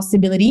is a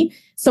possibility.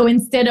 So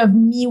instead of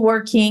me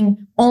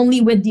working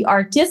only with the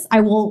artist, I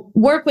will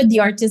work with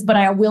the artist, but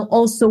I will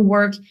also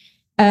work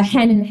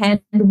hand in hand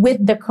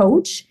with the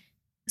coach.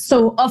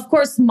 So of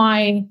course,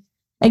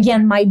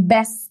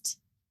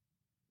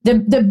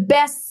 the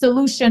best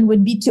solution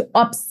would be to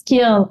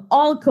upskill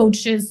all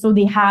coaches so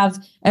they have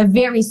a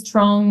very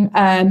strong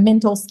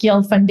mental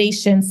skill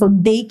foundation so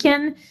they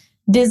can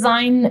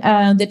design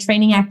the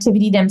training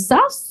activity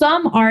themselves.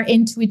 Some are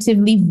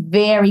intuitively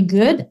very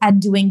good at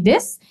doing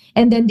this,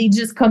 and then they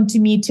just come to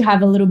me to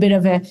have a little bit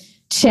of a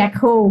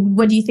check. Oh,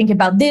 what do you think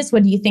about this?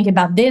 What do you think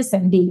about this?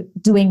 And they're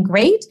doing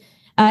great.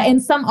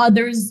 And some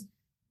others,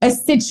 a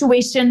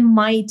situation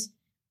might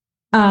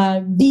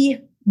be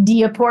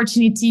the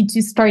opportunity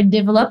to start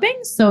developing.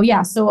 So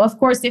of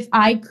course, if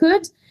I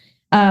could,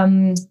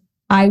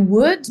 I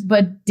would,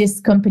 but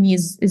this company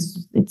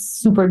it's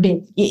super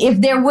big.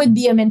 If there would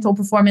be a mental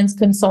performance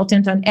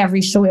consultant on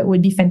every show, it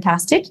would be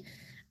fantastic.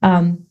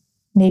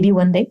 Maybe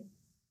one day.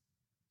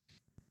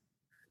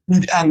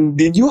 And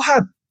did you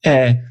have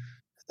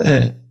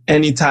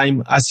any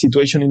time a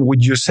situation in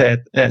which you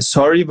said,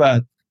 sorry,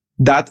 but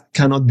that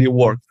cannot be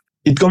worked?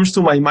 It comes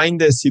to my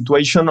mind the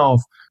situation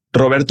of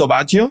Roberto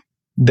Baggio,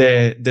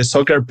 the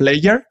soccer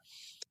player,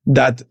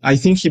 that I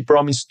think he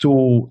promised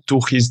to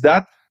his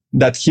dad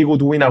that he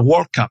would win a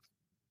World Cup.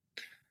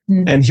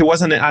 Mm. And he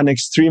was an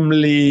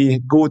extremely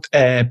good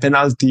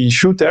penalty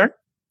shooter.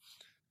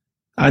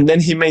 And then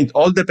he made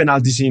all the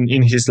penalties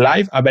in his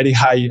life, a very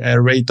high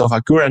rate of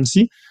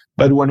accuracy.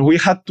 But when we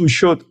had to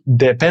shoot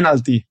the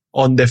penalty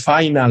on the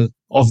final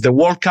of the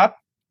World Cup,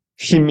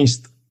 he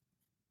missed.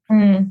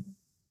 Mm.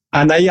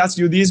 And I ask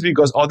you this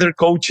because other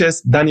coaches,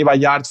 Danny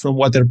Bayard from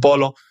water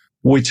polo,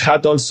 which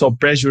had also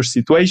pressure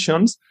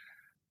situations,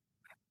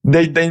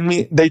 they tell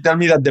me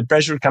that the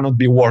pressure cannot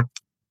be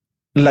worked.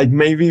 Like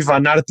maybe if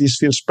an artist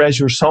feels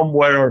pressure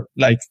somewhere, or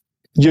like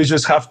you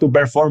just have to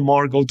perform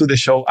more, go to the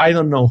show. I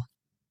don't know.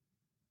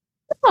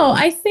 Oh,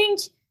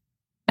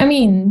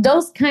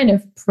 those kind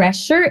of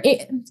pressure,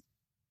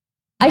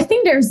 I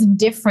think there's a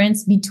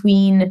difference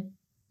between,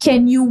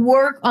 can you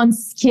work on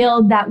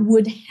skill that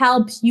would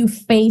help you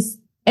face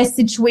a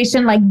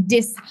situation like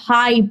this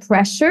high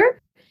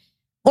pressure,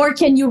 or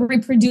can you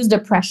reproduce the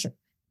pressure?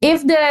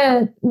 If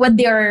what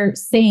they are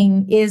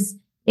saying is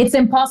it's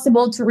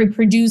impossible to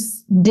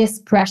reproduce this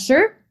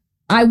pressure,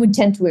 I would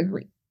tend to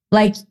agree.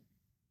 Like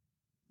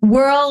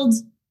world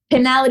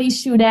penalty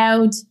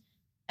shootout,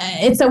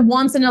 it's a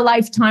once in a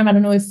lifetime. I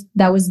don't know if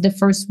that was the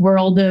first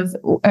World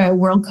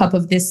Cup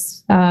of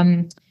this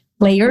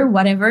player,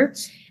 whatever.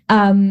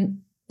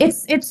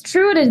 It's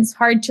true that it's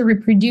hard to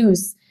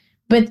reproduce,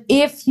 but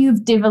if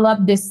you've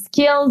developed the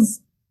skills,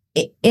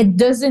 it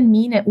doesn't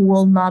mean it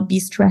will not be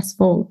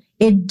stressful.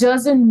 It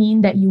doesn't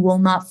mean that you will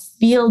not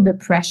feel the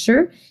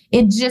pressure.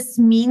 It just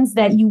means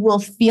that you will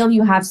feel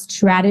you have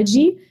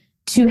strategy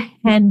to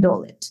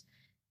handle it.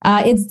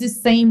 It's the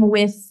same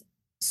with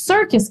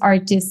circus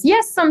artists.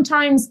 Yes,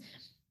 sometimes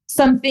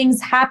some things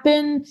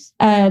happen.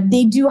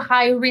 They do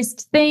high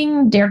risk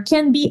thing. There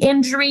can be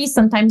injury.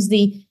 Sometimes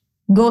they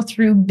go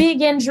through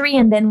big injury.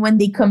 And then when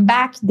they come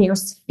back,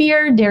 there's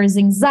fear, there's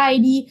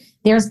anxiety,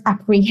 there's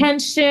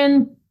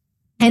apprehension.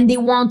 And they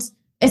want,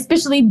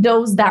 especially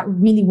those that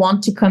really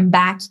want to come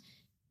back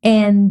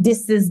and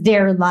this is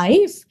their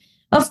life.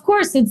 Of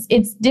course,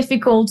 it's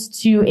difficult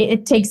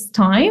it takes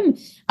time.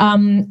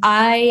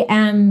 I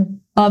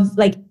am of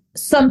like,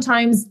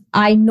 sometimes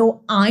I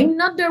know I'm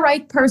not the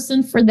right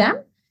person for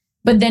them,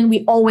 but then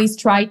we always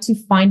try to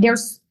find,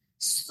 there's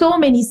so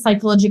many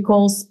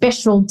psychological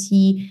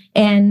specialty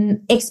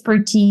and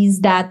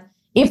expertise that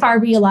if I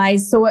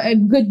realize, so a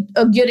good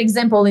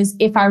example is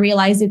if I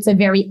realize it's a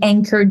very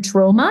anchored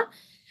trauma,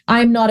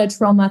 I'm not a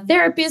trauma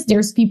therapist.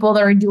 There's people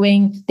that are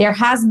there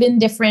has been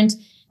different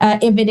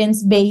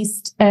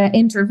evidence-based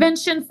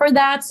intervention for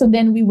that. So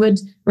then we would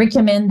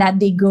recommend that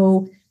they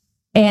go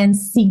and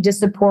seek the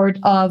support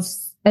of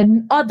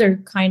another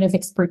kind of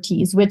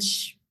expertise,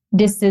 which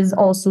this is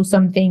also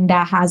something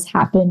that has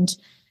happened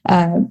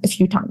a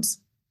few times.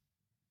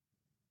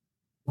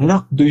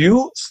 Now, do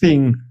you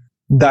think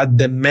that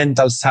the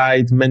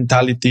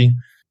mentality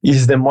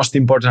is the most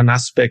important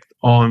aspect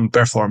on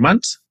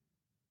performance?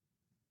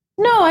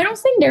 No, I don't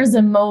think there's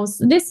a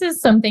most. This is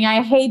something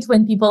I hate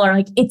when people are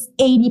like, it's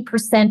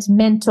 80%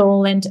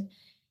 mental, and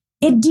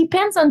it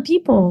depends on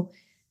people.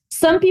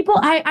 Some people,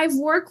 I've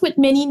worked with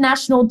many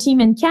national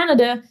team in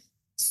Canada.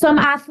 Some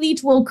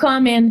athletes will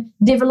come and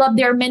develop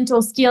their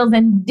mental skills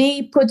and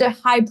they put a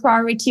high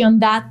priority on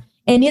that.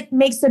 And it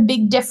makes a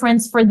big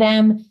difference for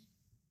them.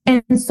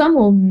 And some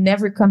will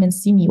never come and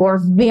see me or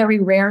very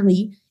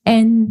rarely.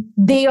 And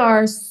they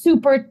are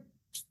super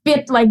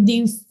fit, like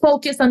they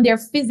focus on their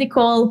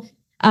physical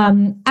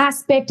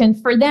aspect.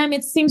 And for them,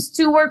 it seems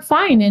to work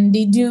fine. And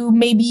they do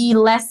maybe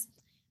less.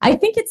 I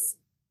think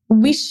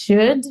we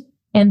should,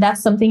 and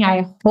that's something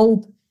I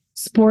hope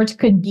sport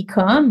could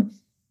become.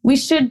 We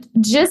should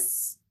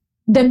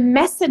the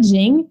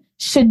messaging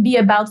should be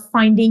about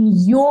finding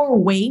your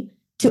way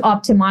to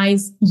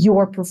optimize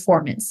your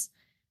performance.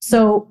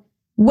 So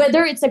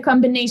whether it's a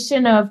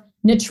combination of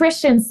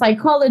nutrition,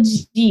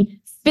 psychology,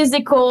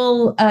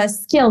 physical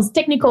skills,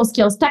 technical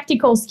skills,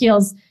 tactical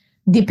skills,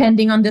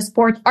 depending on the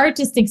sport,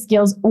 artistic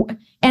skills,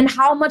 and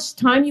how much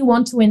time you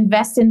want to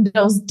invest in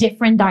those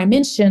different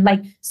dimensions,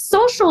 like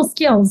social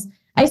skills.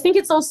 I think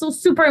it's also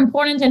super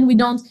important, and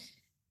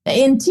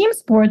in team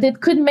sport,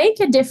 it could make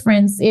a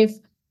difference if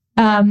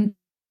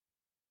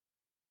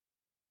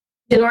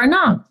it or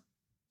not.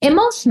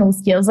 Emotional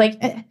skills,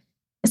 like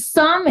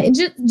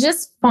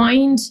just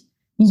find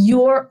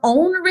your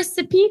own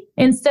recipe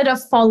instead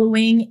of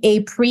following a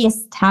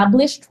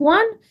pre-established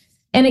one.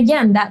 And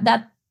again,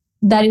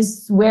 that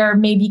is where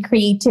maybe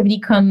creativity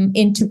come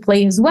into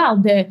play as well.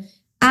 The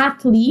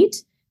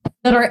athlete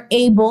that are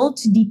able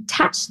to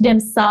detach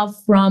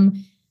themselves from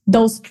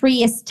those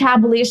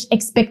pre-established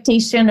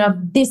expectation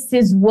of this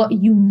is what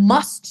you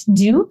must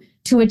do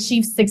to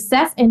achieve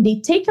success. And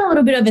they take a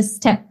little bit of a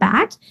step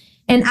back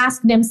and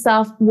ask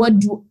themselves, what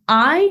do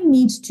I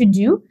need to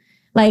do?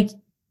 Like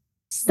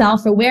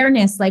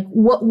self-awareness, like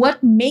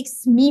what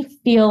makes me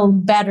feel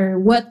better?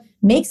 What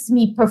makes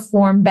me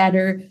perform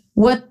better?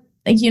 But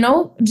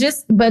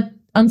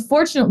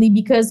unfortunately,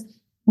 because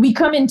we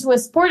come into a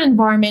sport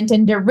environment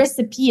and the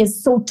recipe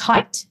is so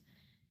tight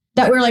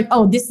that we're like,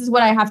 oh, this is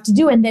what I have to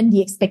do. And then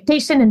the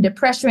expectation and the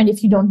pressure. And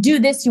if you don't do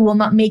this, you will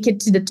not make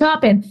it to the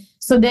top. And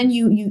so then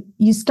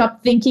you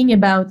stop thinking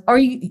about, or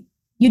you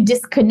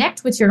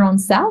disconnect with your own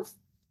self.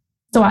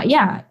 So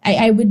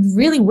I would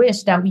really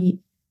wish that we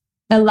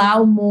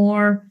allow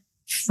more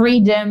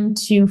freedom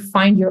to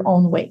find your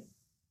own way.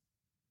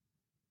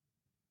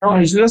 No,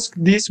 I ask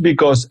this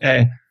because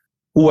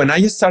when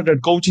I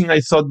started coaching, I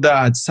thought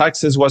that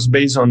success was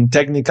based on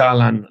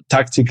technical and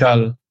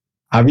tactical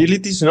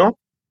abilities, no?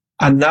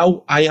 And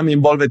now I am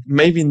involved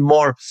maybe in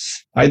more,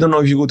 I don't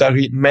know if you would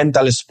agree,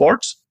 mental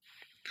sports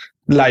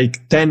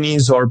like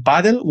tennis or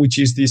paddle, which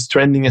is this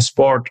trending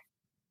sport,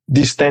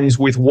 this tennis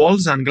with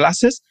walls and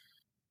glasses.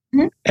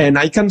 Mm-hmm. And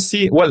I can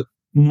see,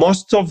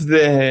 most of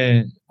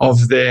the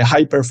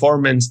high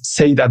performance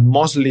say that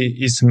mostly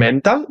is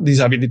mental, this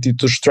ability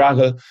to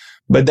struggle.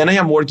 But then I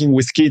am working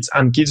with kids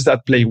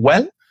that play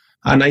well.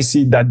 And I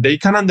see that they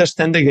can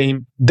understand the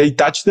game. They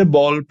touch the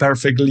ball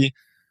perfectly.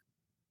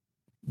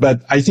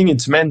 But I think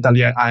it's mental.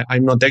 Yeah,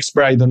 I'm not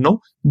expert. I don't know.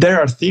 There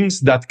are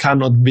things that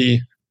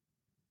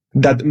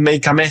that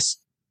make a mess.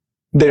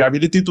 Their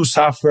ability to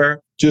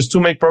suffer, just to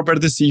make proper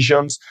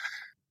decisions,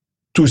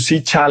 to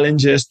see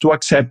challenges, to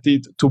accept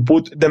it, to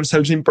put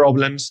themselves in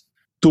problems,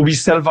 to be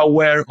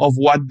self-aware of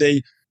what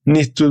they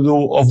need to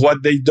do, of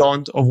what they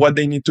don't, of what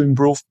they need to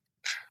improve.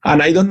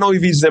 And I don't know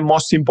if it's the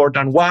most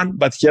important one,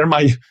 but here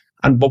my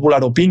unpopular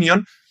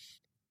opinion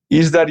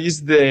is that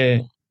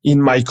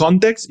in my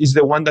context, is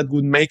the one that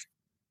would make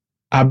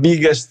a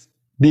biggest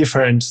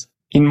difference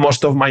in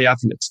most of my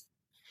athletes.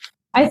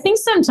 I think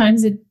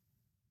sometimes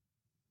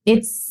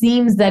it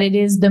seems that it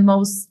is the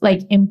most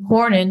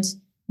important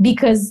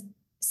because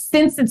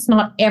since it's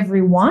not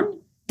everyone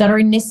that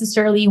are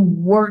necessarily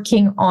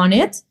working on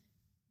it,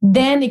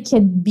 then it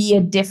could be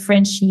a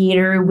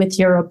differentiator with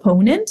your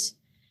opponent.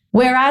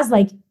 Whereas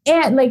like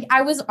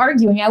I was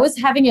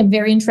having a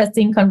very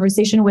interesting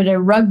conversation with a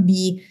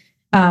rugby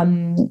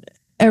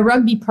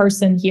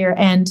person here.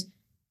 And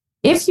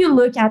if you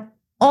look at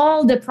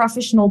all the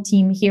professional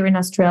team here in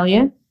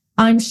Australia,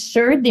 I'm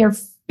sure their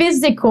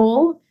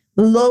physical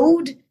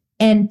load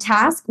and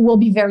task will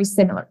be very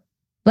similar.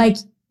 Like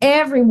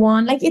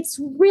everyone, like it's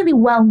really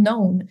well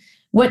known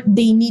what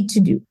they need to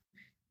do.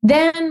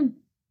 Then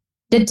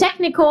the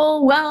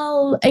technical,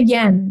 well,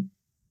 again,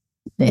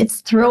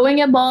 it's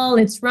throwing a ball,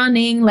 it's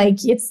running,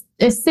 like it's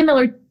a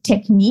similar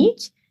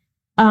technique.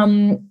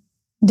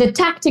 The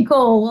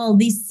tactical, well,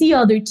 they see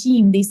other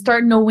team, they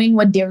start knowing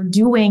what they're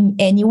doing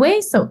anyway.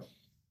 So,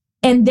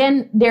 and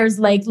then there's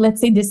like, let's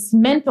say this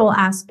mental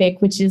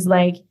aspect, which is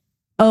like,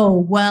 oh,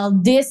 well,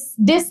 this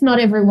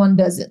not everyone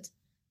does it.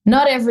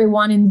 Not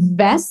everyone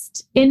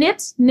invests in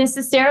it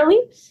necessarily.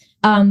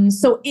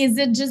 So is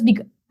it just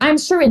because, I'm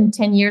sure in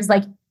 10 years,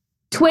 like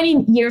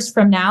 20 years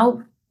from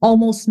now,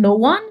 almost no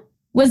one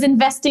was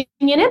investing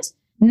in it.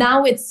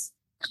 Now it's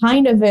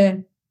kind of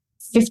a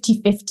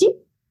 50-50,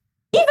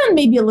 even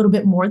maybe a little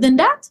bit more than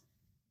that.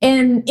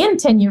 And in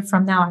 10 years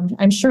from now,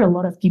 I'm sure a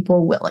lot of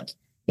people will. Like,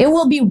 it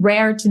will be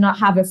rare to not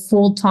have a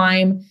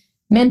full-time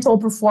mental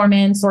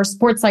performance or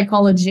sports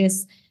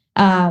psychologist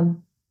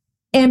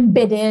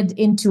embedded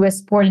into a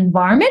sport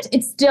environment.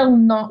 It's still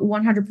not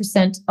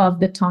 100% of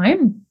the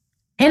time.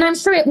 And I'm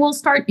sure it will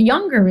start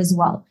younger as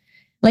well.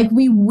 Like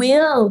we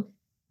will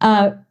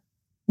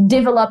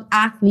develop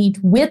athlete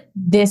with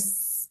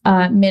this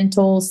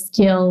mental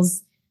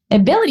skills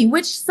ability,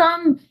 which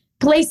some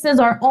places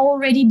are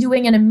already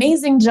doing an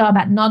amazing job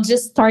at, not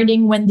just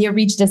starting when they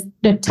reach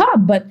the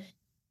top, but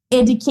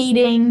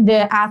educating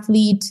the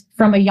athlete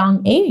from a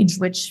young age,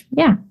 which,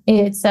 yeah,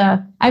 it's,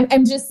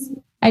 I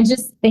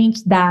just think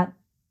that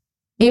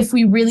if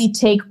we really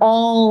take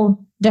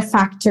all the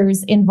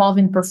factors involved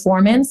in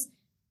performance,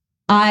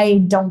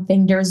 I don't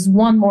think there's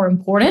one more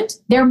important.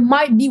 There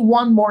might be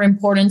one more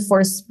important for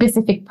a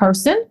specific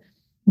person,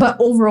 but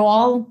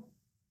overall.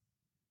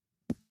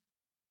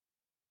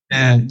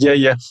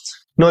 Yeah.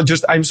 No,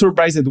 just I'm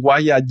surprised at why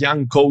a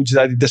young coach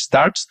that it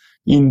starts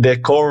in the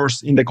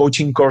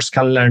coaching course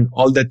can learn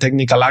all the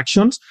technical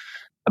actions,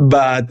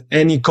 but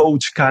any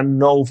coach can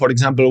know, for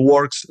example,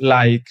 works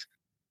like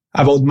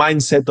about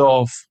mindset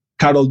of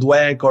Carol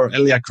Dweck or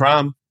Elia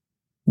Cram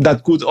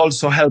that could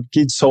also help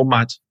kids so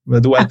much.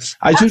 But well,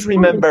 I just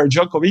remember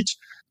Djokovic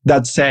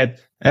that said,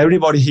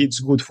 everybody hits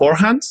good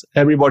forehands,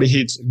 everybody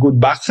hits good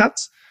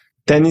backhands.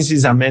 Tennis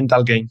is a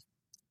mental game.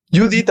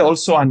 You did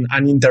also an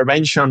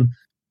intervention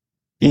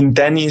in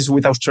tennis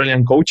with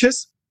Australian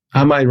coaches.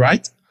 Am I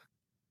right?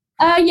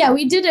 Yeah,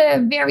 we did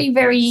a very,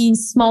 very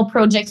small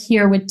project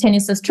here with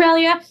Tennis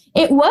Australia.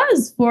 It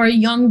was for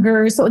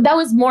younger, so that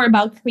was more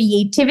about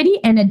creativity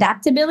and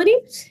adaptability.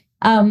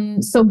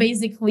 So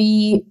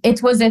basically,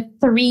 it was a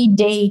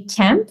 3-day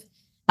camp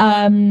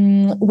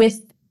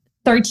with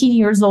 13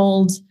 years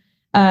old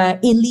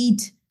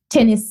elite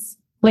tennis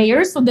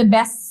players. So the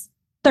best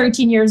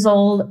 13 years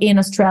old in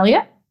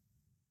Australia,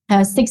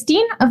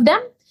 16 of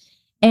them.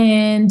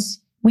 And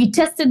we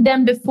tested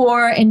them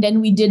before, and then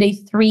we did a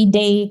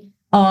 3-day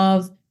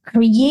of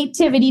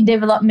creativity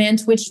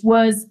development, which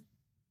was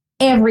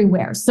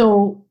everywhere.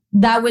 So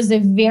that was a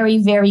very,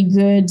 very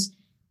good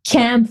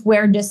camp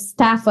where the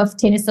staff of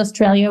Tennis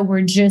Australia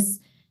were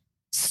just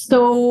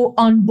so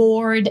on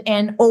board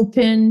and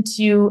open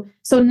to.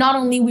 So not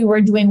only we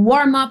were doing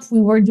warm up,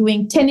 we were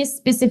doing tennis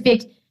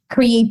specific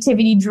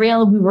creativity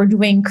drill, we were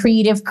doing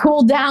creative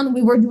cool down,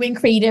 we were doing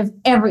creative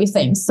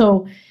everything.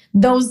 So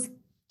those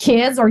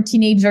kids or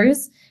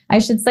teenagers, I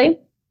should say,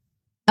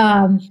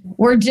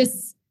 were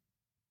just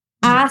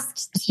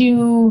asked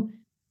to,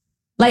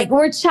 like,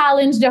 we're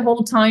challenged the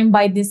whole time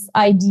by this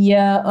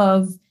idea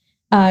of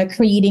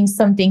creating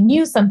something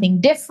new,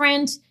 something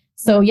different.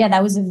 So yeah,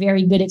 that was a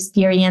very good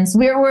experience.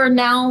 We're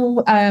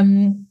now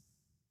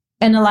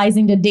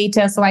analyzing the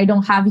data, so I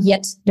don't have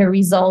yet the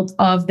result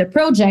of the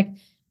project,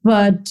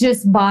 but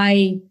just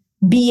by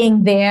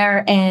being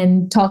there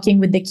and talking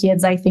with the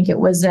kids, I think it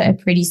was a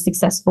pretty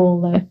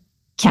successful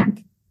camp.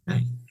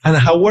 And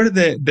how were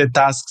the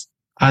tasks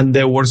and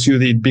the works you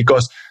did?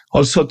 Because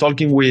also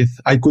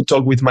I could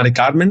talk with Mari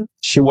Carmen.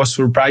 She was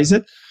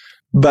surprised.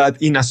 But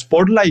in a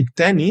sport like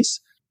tennis,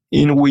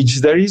 in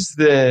which there is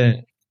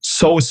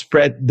so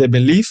spread the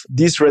belief,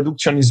 this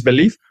reductionist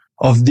belief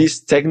of these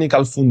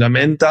technical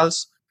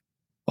fundamentals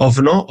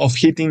of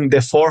hitting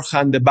the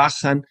forehand, the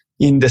backhand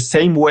in the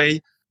same way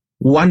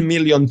 1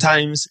 million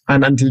times,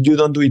 and until you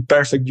don't do it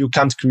perfect, you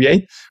can't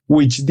create,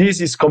 which this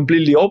is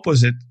completely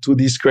opposite to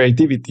this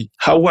creativity.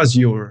 How was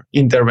your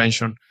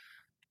intervention?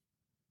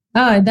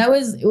 That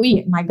was,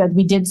 my God,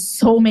 we did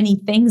so many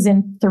things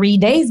in 3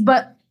 days,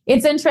 but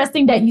it's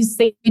interesting that you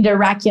say the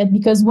racket,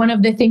 because one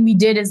of the things we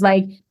did is,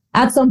 like,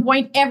 at some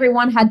point,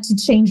 everyone had to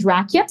change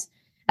racket.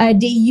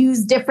 They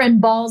use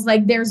different balls.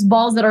 Like there's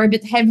balls that are a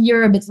bit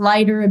heavier, a bit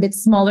lighter, a bit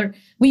smaller.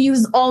 We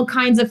use all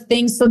kinds of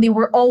things. So they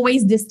were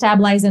always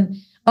destabilized. And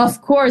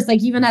of course,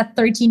 like even at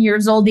 13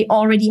 years old, they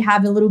already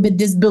have a little bit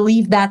this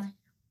belief that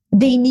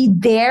they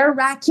need their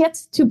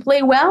racket to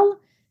play well.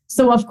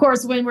 So of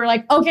course, when we're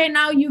like, okay,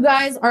 now you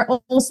guys are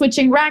all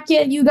switching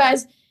racket, you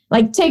guys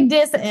like take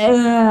this,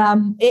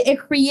 it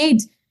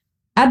creates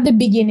at the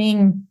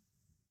beginning,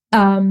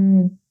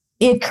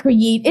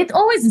 it's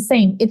always the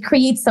same. It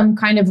creates some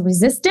kind of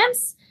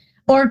resistance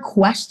or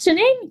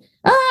questioning.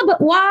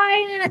 But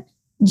why?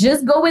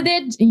 Just go with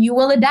it. You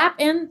will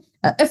adapt. And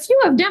a few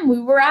of them, we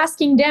were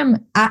asking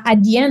them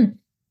at the end,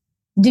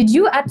 did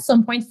you at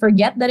some point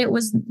forget that it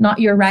was not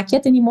your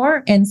racket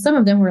anymore? And some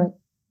of them were like,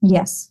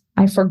 yes,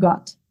 I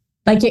forgot.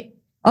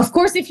 Of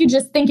course, if you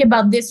just think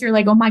about this, you're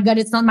like, oh my God,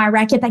 it's not my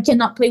racket. I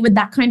cannot play with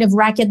that kind of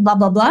racket, blah,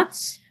 blah, blah.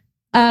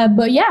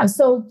 But yeah,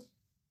 so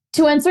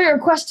to answer your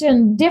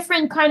question,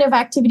 different kind of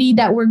activity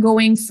that we're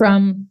going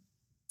from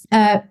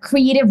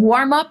creative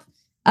warm-up.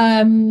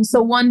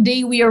 So one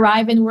day we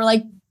arrive and we're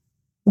like,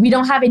 we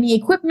don't have any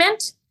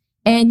equipment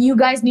and you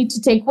guys need to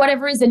take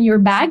whatever is in your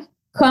bag,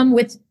 come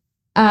with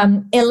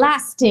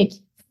elastic,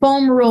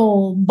 foam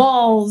roll,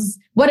 balls,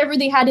 whatever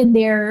they had in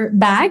their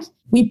bag.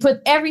 We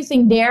put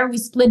everything there. We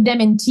split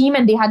them in team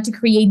and they had to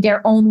create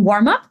their own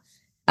warm-up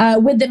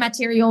with the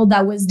material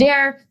that was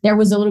there. There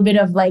was a little bit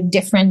of like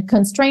different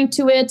constraint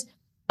to it.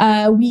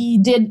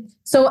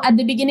 So at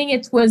the beginning,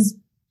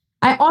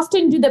 I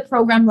often do the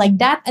program like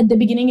that. At the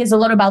beginning is a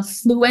lot about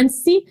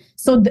fluency.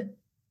 So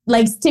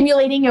like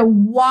stimulating a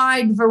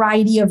wide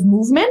variety of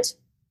movement,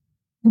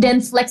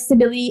 then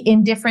flexibility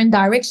in different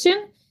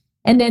direction.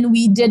 And then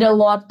we did a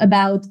lot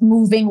about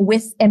moving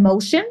with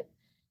emotion.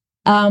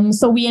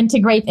 So we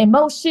integrate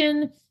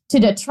emotion to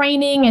the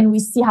training and we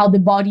see how the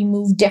body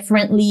moves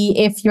differently.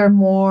 If you're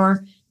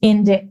more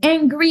in the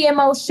angry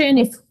emotion,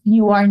 if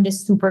you are in the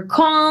super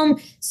calm,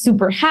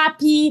 super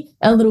happy,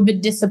 a little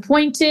bit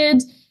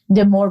disappointed,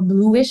 the more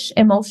bluish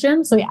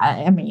emotion. So yeah,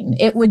 I mean,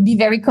 it would be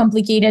very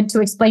complicated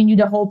to explain you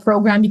the whole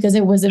program because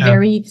it was a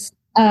very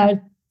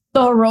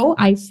thorough,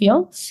 I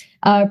feel,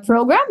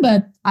 program,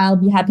 but I'll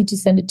be happy to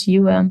send it to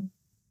you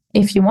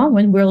if you want,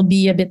 when we'll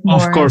be a bit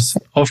more.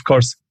 Of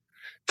course.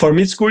 For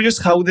me, it's curious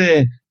how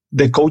the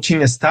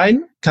coaching style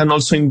can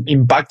also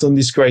impact on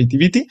this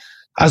creativity,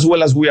 as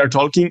well as we are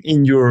talking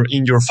in your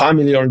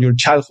family or your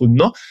childhood,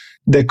 no?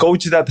 The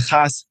coach that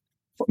has,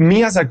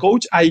 me as a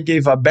coach, I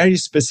gave a very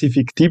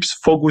specific tips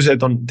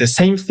focused on the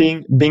same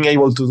thing, being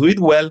able to do it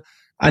well.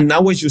 And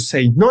now as you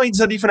say, no, it's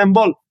a different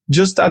ball,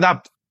 just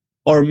adapt.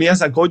 Or me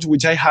as a coach,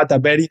 which I had a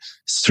very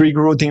strict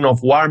routine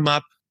of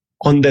warm-up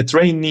on the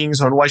trainings,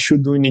 on what I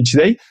should do in each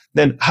day,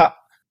 then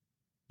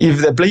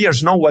if the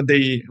players know what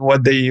they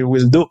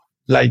will do,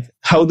 like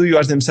how do you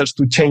ask themselves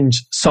to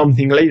change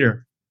something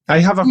later? I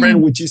have a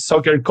friend which is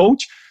soccer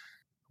coach,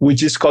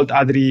 which is called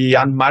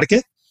Adrian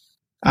Marquez,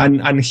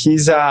 and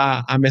he's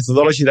a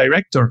methodology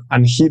director.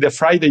 And he the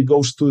Friday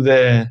goes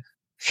to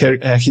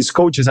his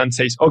coaches and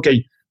says,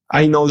 okay,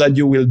 I know that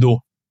you will do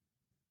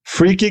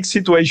free kick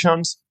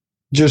situations,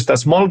 just a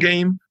small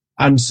game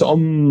and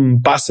some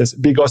passes,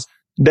 because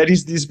there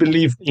is this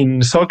belief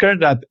in soccer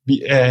that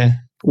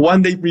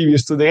one day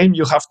previous to the game,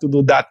 you have to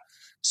do that.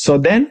 So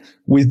then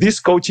with this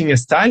coaching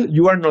style,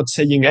 you are not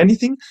saying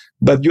anything,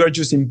 but you are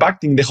just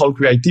impacting the whole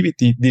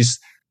creativity,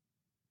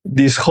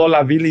 this whole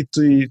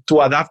ability to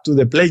adapt to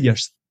the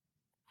players.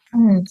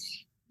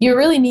 You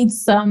really need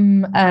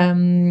some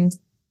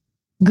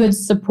good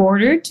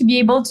supporter to be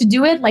able to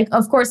do it. Like,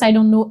 of course, I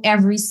don't know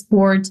every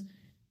sport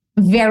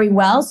very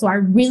well, so I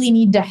really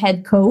need the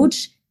head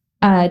coach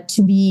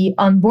to be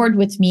on board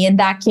with me. In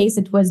that case,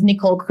 it was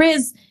Nicole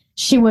Chris.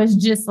 She was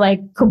just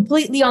like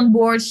completely on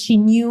board. She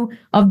knew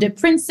of the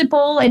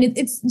principle, and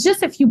it's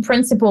just a few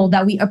principles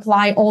that we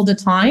apply all the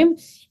time.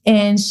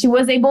 And she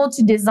was able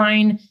to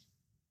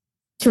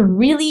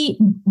really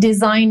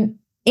design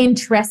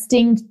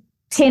interesting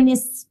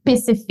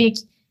tennis-specific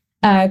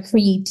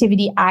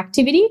creativity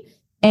activity.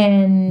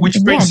 And which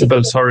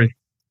principle? Sorry.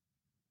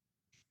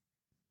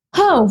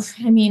 Oh,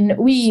 I mean,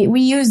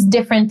 we use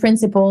different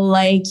principles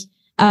like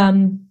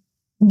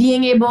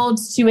being able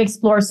to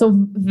explore. So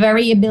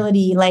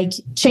variability, like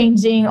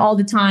changing all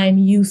the time.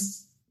 You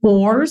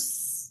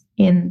force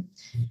in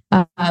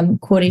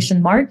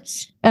quotation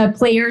marks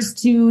players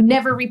to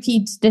never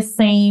repeat the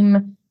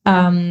same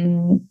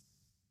the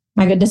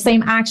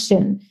same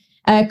action.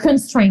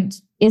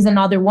 Constraint is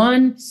another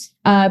one.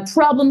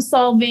 Problem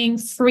solving,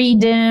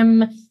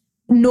 freedom,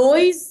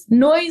 noise.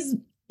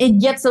 It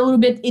gets a little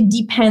bit. It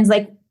depends,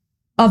 like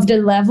of the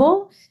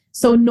level.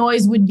 So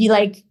noise would be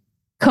like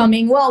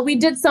coming. Well, we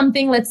did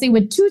something, let's say,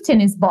 with 2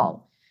 tennis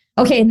ball.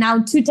 Okay, now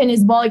 2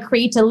 tennis ball, it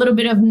creates a little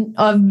bit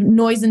of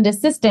noise in the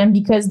system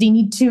because they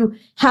need to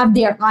have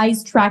their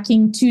eyes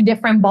tracking 2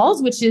 different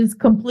balls, which is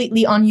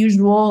completely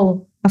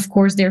unusual. Of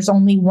course, there's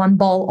only 1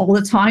 ball all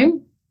the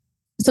time.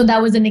 So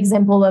that was an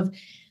example of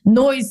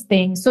noise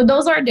thing. So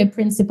those are the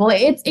principle.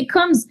 It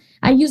comes,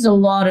 I use a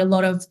lot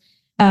of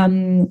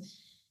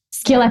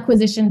skill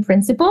acquisition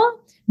principle,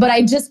 but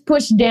I just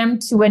push them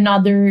to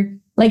another,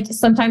 like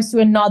sometimes to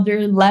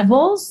another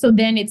level. So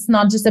then it's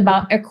not just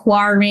about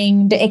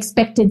acquiring the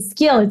expected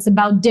skill. It's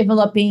about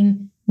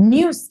developing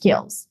new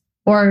skills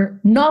or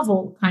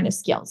novel kind of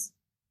skills.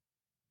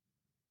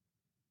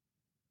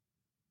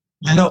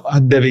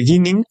 At the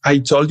beginning, I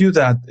told you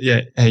that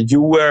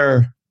you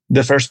were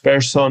the first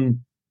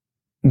person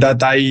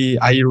that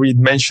I read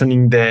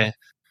mentioning the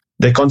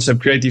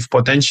concept creative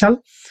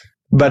potential.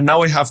 But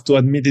now I have to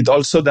admit it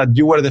also that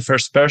you were the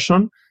first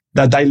person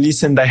that I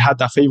listened. I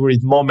had a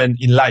favorite moment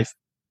in life,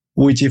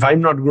 which, if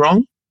I'm not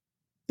wrong,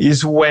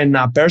 is when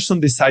a person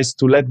decides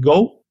to let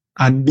go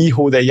and be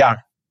who they are.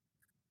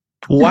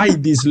 Why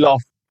this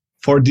love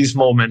for this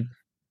moment?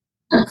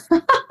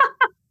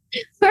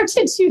 Where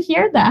did you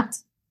hear that?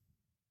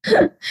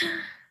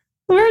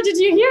 Where did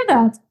you hear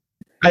that?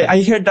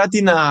 I heard that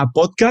in a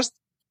podcast.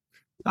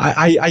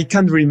 I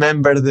can't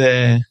remember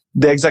the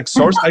exact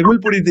source. I will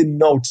put it in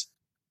notes.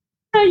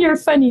 You're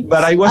funny.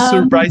 But I was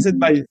surprised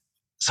by...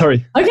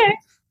 Sorry. Okay.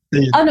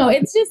 Oh, no,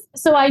 it's just...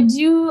 So I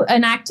do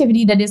an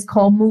activity that is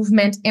called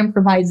movement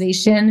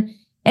improvisation.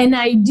 And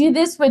I do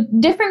this with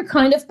different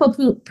kind of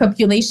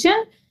population.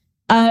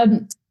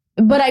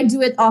 But I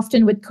do it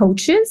often with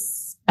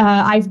coaches.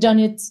 I've done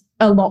it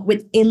a lot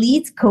with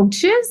elite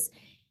coaches.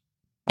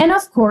 And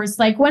of course,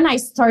 like when I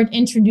start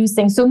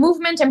introducing, so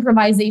movement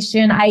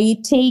improvisation, I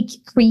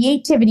take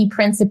creativity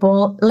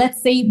principle,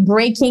 let's say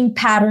breaking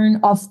pattern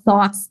of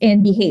thoughts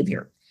and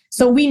behavior.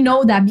 So we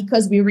know that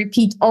because we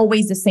repeat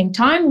always the same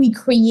time, we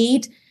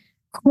create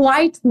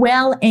quite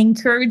well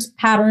anchored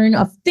pattern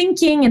of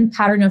thinking and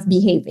pattern of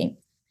behaving.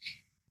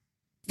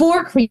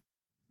 For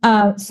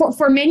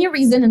many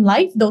reasons in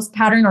life, those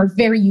patterns are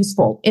very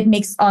useful. It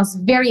makes us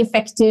very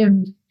effective,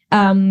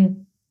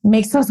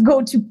 makes us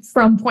go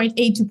from point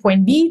A to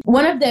point B.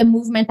 One of the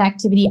movement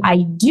activity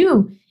I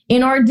do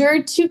in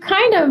order to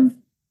kind of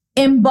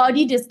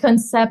embody this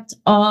concept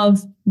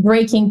of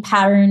breaking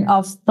pattern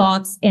of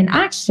thoughts and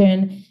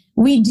action,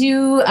 we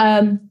do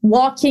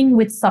walking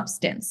with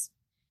substance.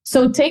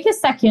 So take a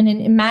second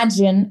and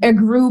imagine a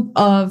group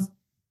of,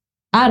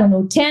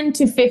 10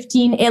 to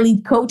 15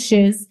 elite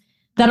coaches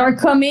that are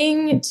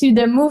coming to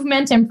the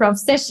movement improv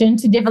session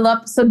to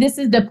develop. So this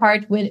is the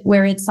part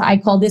where I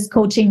call this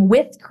coaching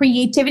with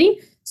creativity.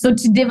 So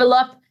to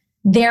develop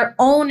their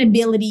own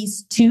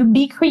abilities to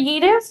be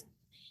creative.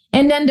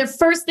 And then the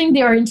first thing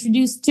they are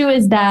introduced to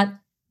is that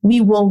we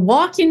will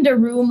walk in the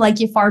room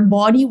like if our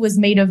body was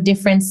made of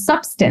different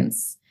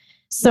substance.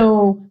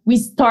 So we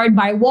start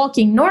by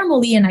walking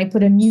normally, and I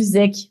put a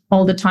music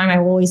all the time. I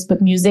always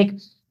put music.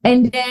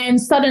 And then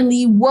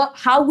suddenly,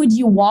 how would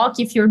you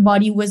walk if your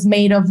body was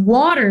made of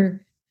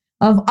water,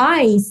 of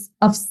ice,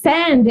 of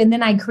sand? And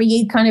then I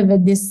create kind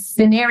of this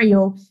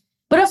scenario.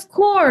 But of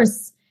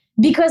course,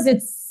 because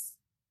it's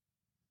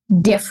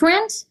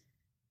different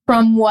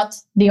from what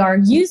they are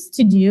used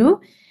to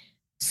do,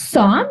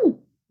 some,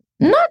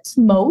 not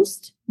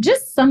most,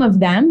 just some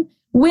of them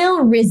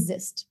will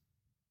resist.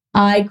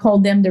 I call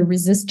them the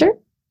resistor.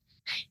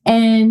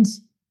 And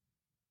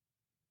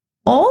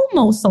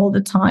almost all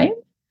the time,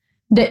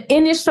 the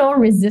initial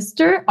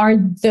resistor are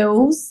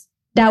those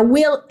that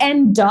will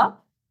end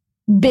up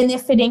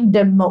benefiting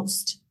the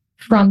most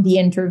from the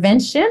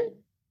intervention.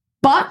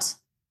 But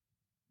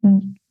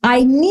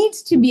I need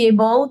to be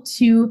able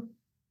to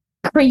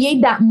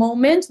create that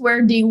moment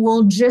where they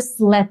will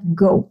just let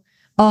go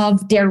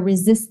of their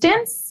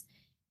resistance.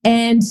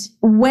 And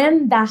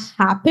when that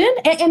happens,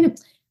 and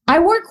I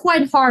work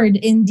quite hard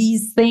in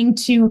these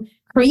things to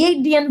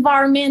create the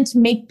environment,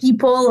 make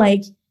people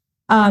like,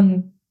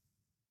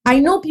 I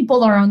know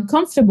people are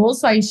uncomfortable,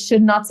 so I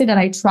should not say that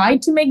I try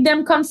to make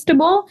them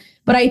comfortable,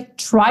 but I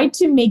try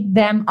to make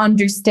them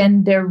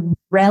understand the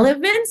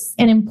relevance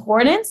and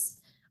importance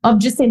of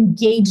just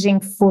engaging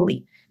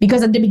fully.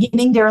 Because at the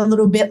beginning, they're a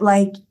little bit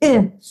like,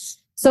 eh.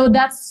 So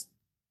that's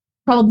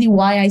probably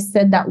why I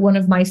said that one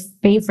of my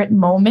favorite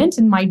moments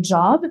in my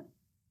job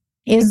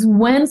is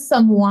when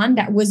someone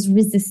that was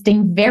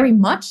resisting very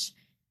much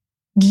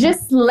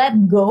just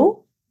let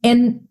go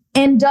and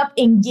end up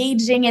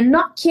engaging and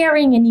not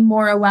caring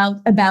anymore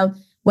about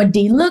what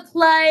they look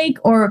like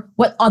or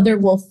what other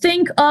will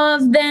think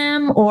of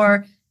them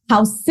or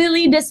how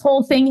silly this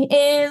whole thing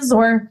is,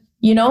 or,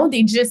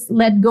 they just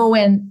let go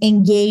and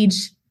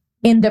engage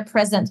in the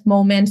present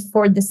moment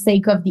for the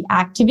sake of the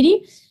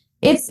activity.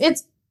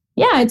 It's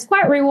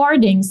quite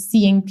rewarding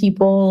seeing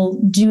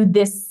people do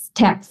this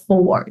step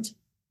forward.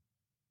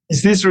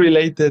 Is this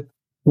related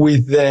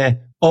with their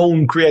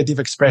own creative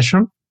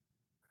expression?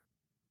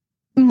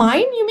 Mine,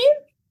 you mean?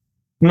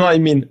 No, I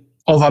mean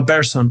of a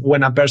person,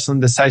 when a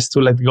person decides to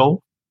let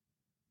go.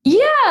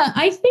 Yeah,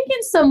 I think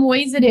in some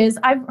ways it is.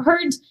 I've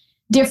heard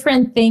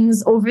different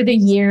things over the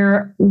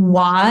year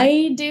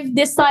why they've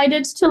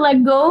decided to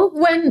let go.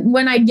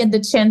 When I get the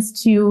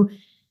chance to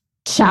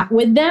chat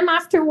with them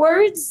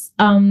afterwards,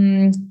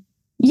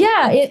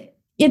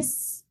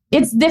 it's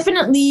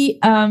definitely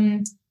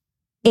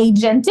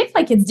agentic,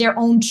 like it's their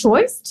own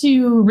choice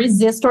to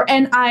resist.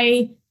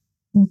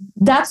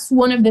 That's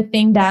one of the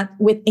things that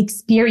with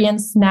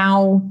experience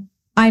now,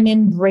 I'm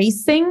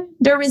embracing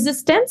the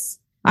resistance.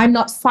 I'm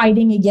not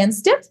fighting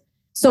against it.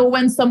 So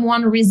when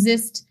someone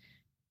resists,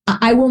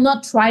 I will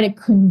not try to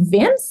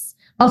convince.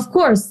 Of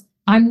course,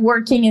 I'm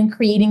working and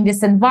creating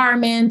this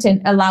environment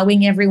and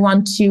allowing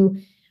everyone to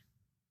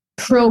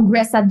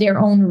progress at their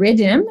own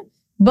rhythm.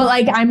 But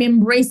like, I'm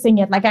embracing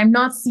it. Like, I'm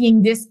not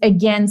seeing this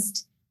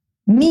against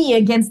me,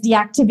 against the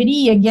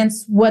activity,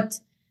 against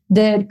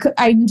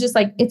I'm just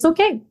like, it's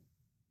okay.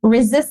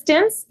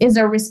 Resistance is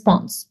a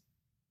response.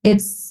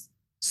 It's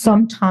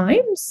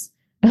sometimes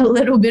a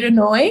little bit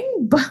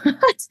annoying,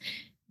 but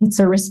it's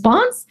a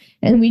response,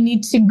 and we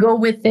need to go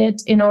with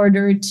it in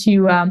order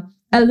to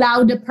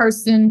allow the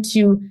person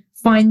to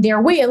find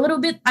their way a little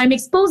bit. I'm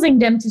exposing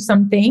them to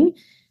something.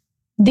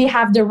 They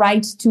have the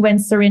right to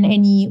answer in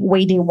any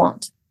way they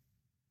want.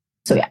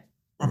 So yeah.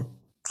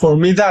 For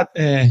me, the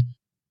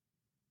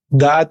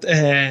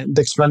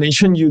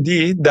explanation you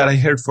did that I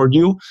heard for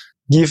you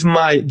give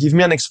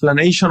me an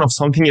explanation of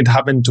something that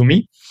happened to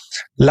me.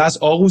 Last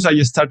August,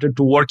 I started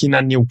to work in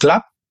a new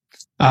club,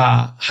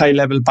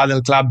 high-level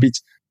paddle club,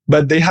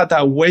 but they had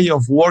a way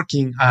of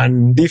working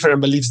and different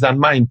beliefs than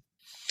mine.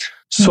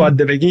 So at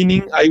the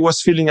beginning, I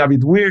was feeling a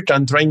bit weird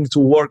and trying to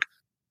work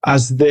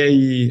as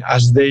they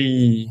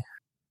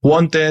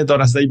wanted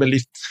or as they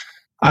believed.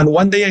 And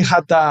one day I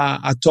had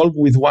a talk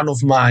with one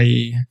of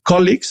my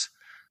colleagues,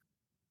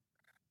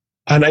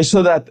 and I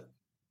saw that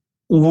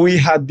we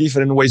had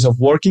different ways of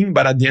working,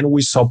 but at the end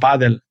we saw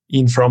paddle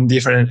from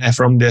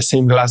the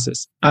same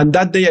classes. And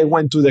that day I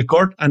went to the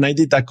court and I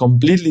did a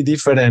completely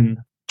different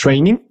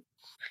training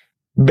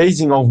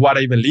based on what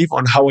I believe,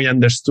 on how I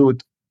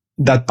understood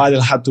that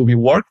paddle had to be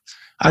worked.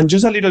 And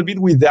just a little bit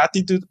with the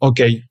attitude,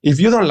 okay, if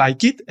you don't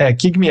like it,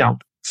 kick me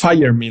out,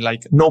 fire me,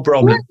 like no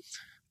problem.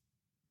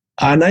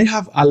 And I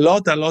have a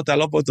lot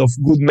of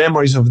good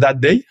memories of that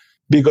day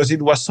because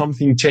it was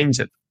something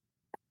changed.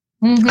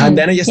 Mm-hmm. And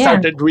then I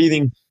started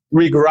reading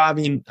Rick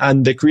Rubin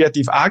and the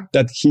Creative Act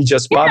that he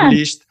just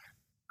published.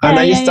 And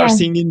I started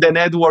seeing in the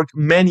network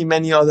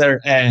many other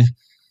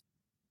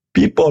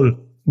people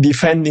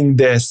defending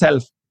the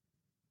self.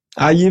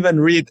 I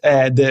even read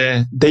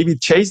the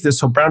David Chase, the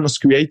Sopranos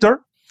creator,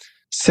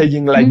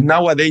 saying like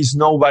nowadays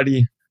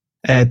nobody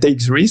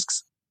takes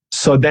risks.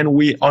 So then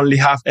we only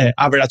have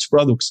average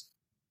products.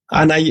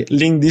 And I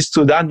link this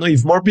to that. No,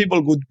 if more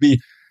people would be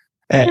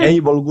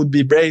able, would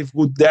be brave,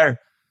 would dare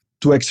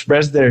to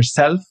express their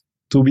self,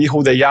 to be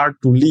who they are,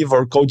 to live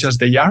or coach as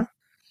they are,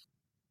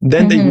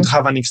 then they would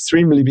have an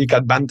extremely big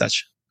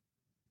advantage.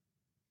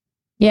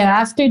 Yeah,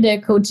 after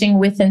the Coaching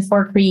with and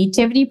for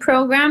Creativity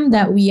program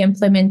that we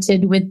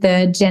implemented with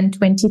the Gen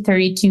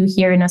 2032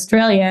 here in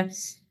Australia,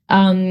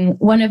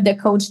 one of the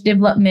coach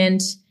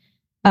development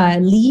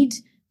lead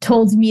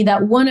told me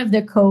that one of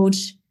the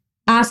coach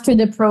after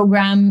the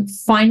program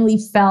finally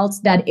felt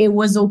that it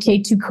was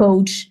okay to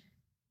coach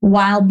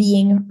while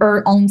being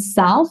her own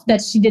self,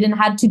 that she didn't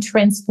have to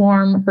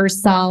transform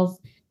herself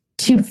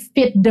to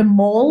fit the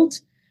mold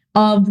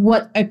of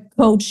what a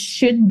coach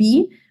should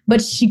be,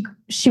 but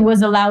she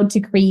was allowed to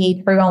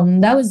create her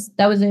own. That was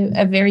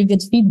a very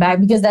good feedback,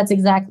 because that's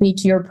exactly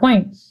to your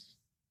point.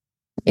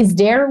 Is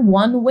there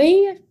one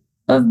way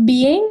of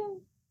being?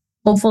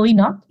 Hopefully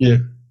not. Yeah.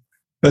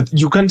 But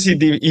you can see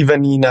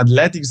even in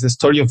athletics, the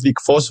story of Dick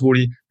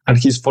Fosbury and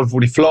his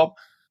Fosbury flop,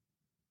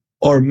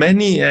 or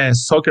many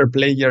soccer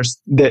players,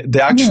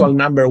 the actual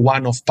number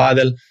one of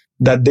paddle,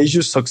 that they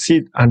just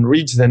succeed and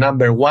reach the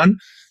number one,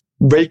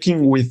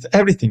 breaking with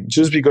everything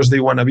just because they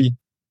want to be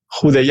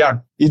who they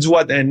are. It's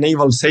what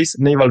Naval says,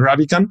 Naval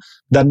Ravikant,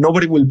 that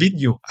nobody will beat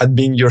you at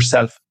being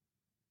yourself.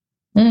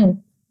 Yeah,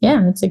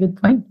 that's a good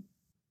point.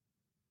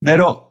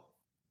 Vero,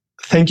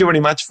 thank you very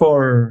much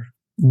for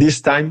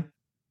this time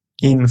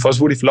in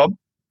Fosbury Flop.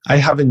 I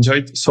have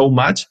enjoyed so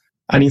much,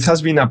 and it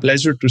has been a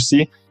pleasure to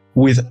see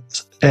with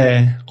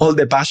all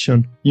the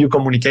passion you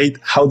communicate.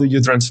 How do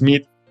you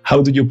transmit?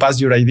 How do you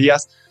pass your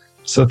ideas?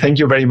 So thank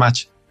you very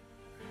much.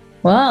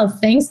 Well,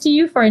 thanks to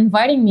you for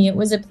inviting me. It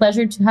was a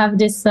pleasure to have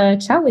this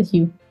chat with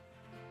you.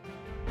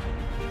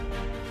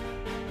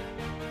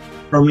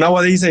 From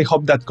nowadays, I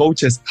hope that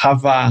coaches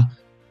have a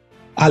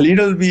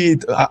little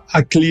bit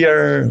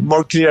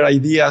more clear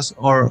ideas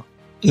or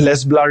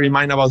less blurry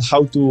mind about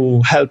how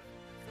to help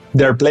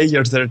their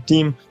players, their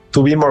team,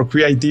 to be more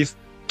creative,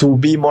 to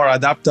be more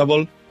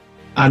adaptable,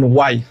 and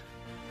why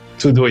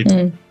to do it.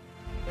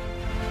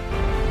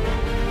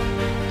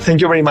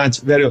 Thank you very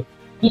much, Vero.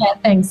 Yeah,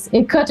 thanks.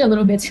 It cut a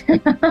little bit.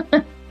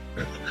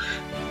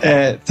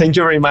 Thank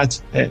you very much,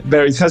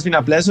 Vero. It has been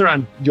a pleasure,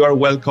 and you are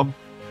welcome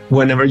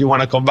whenever you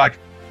want to come back.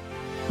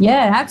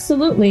 Yeah,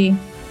 absolutely.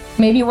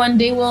 Maybe one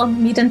day we'll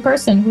meet in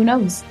person. Who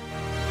knows?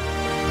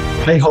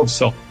 I hope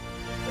so.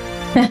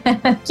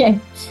 Okay.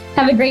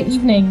 Have a great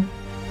evening.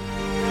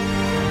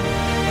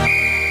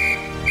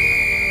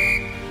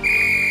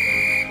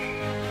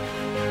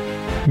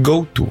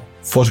 Go to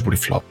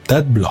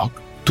fosburyflop.blog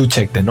to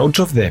check the notes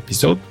of the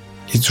episode,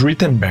 its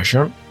written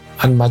version,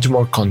 and much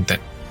more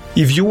content.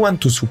 If you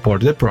want to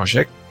support the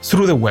project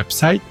through the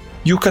website,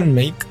 you can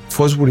make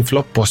Fosbury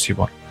Flop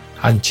possible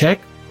and check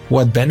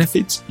what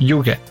benefits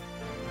you get.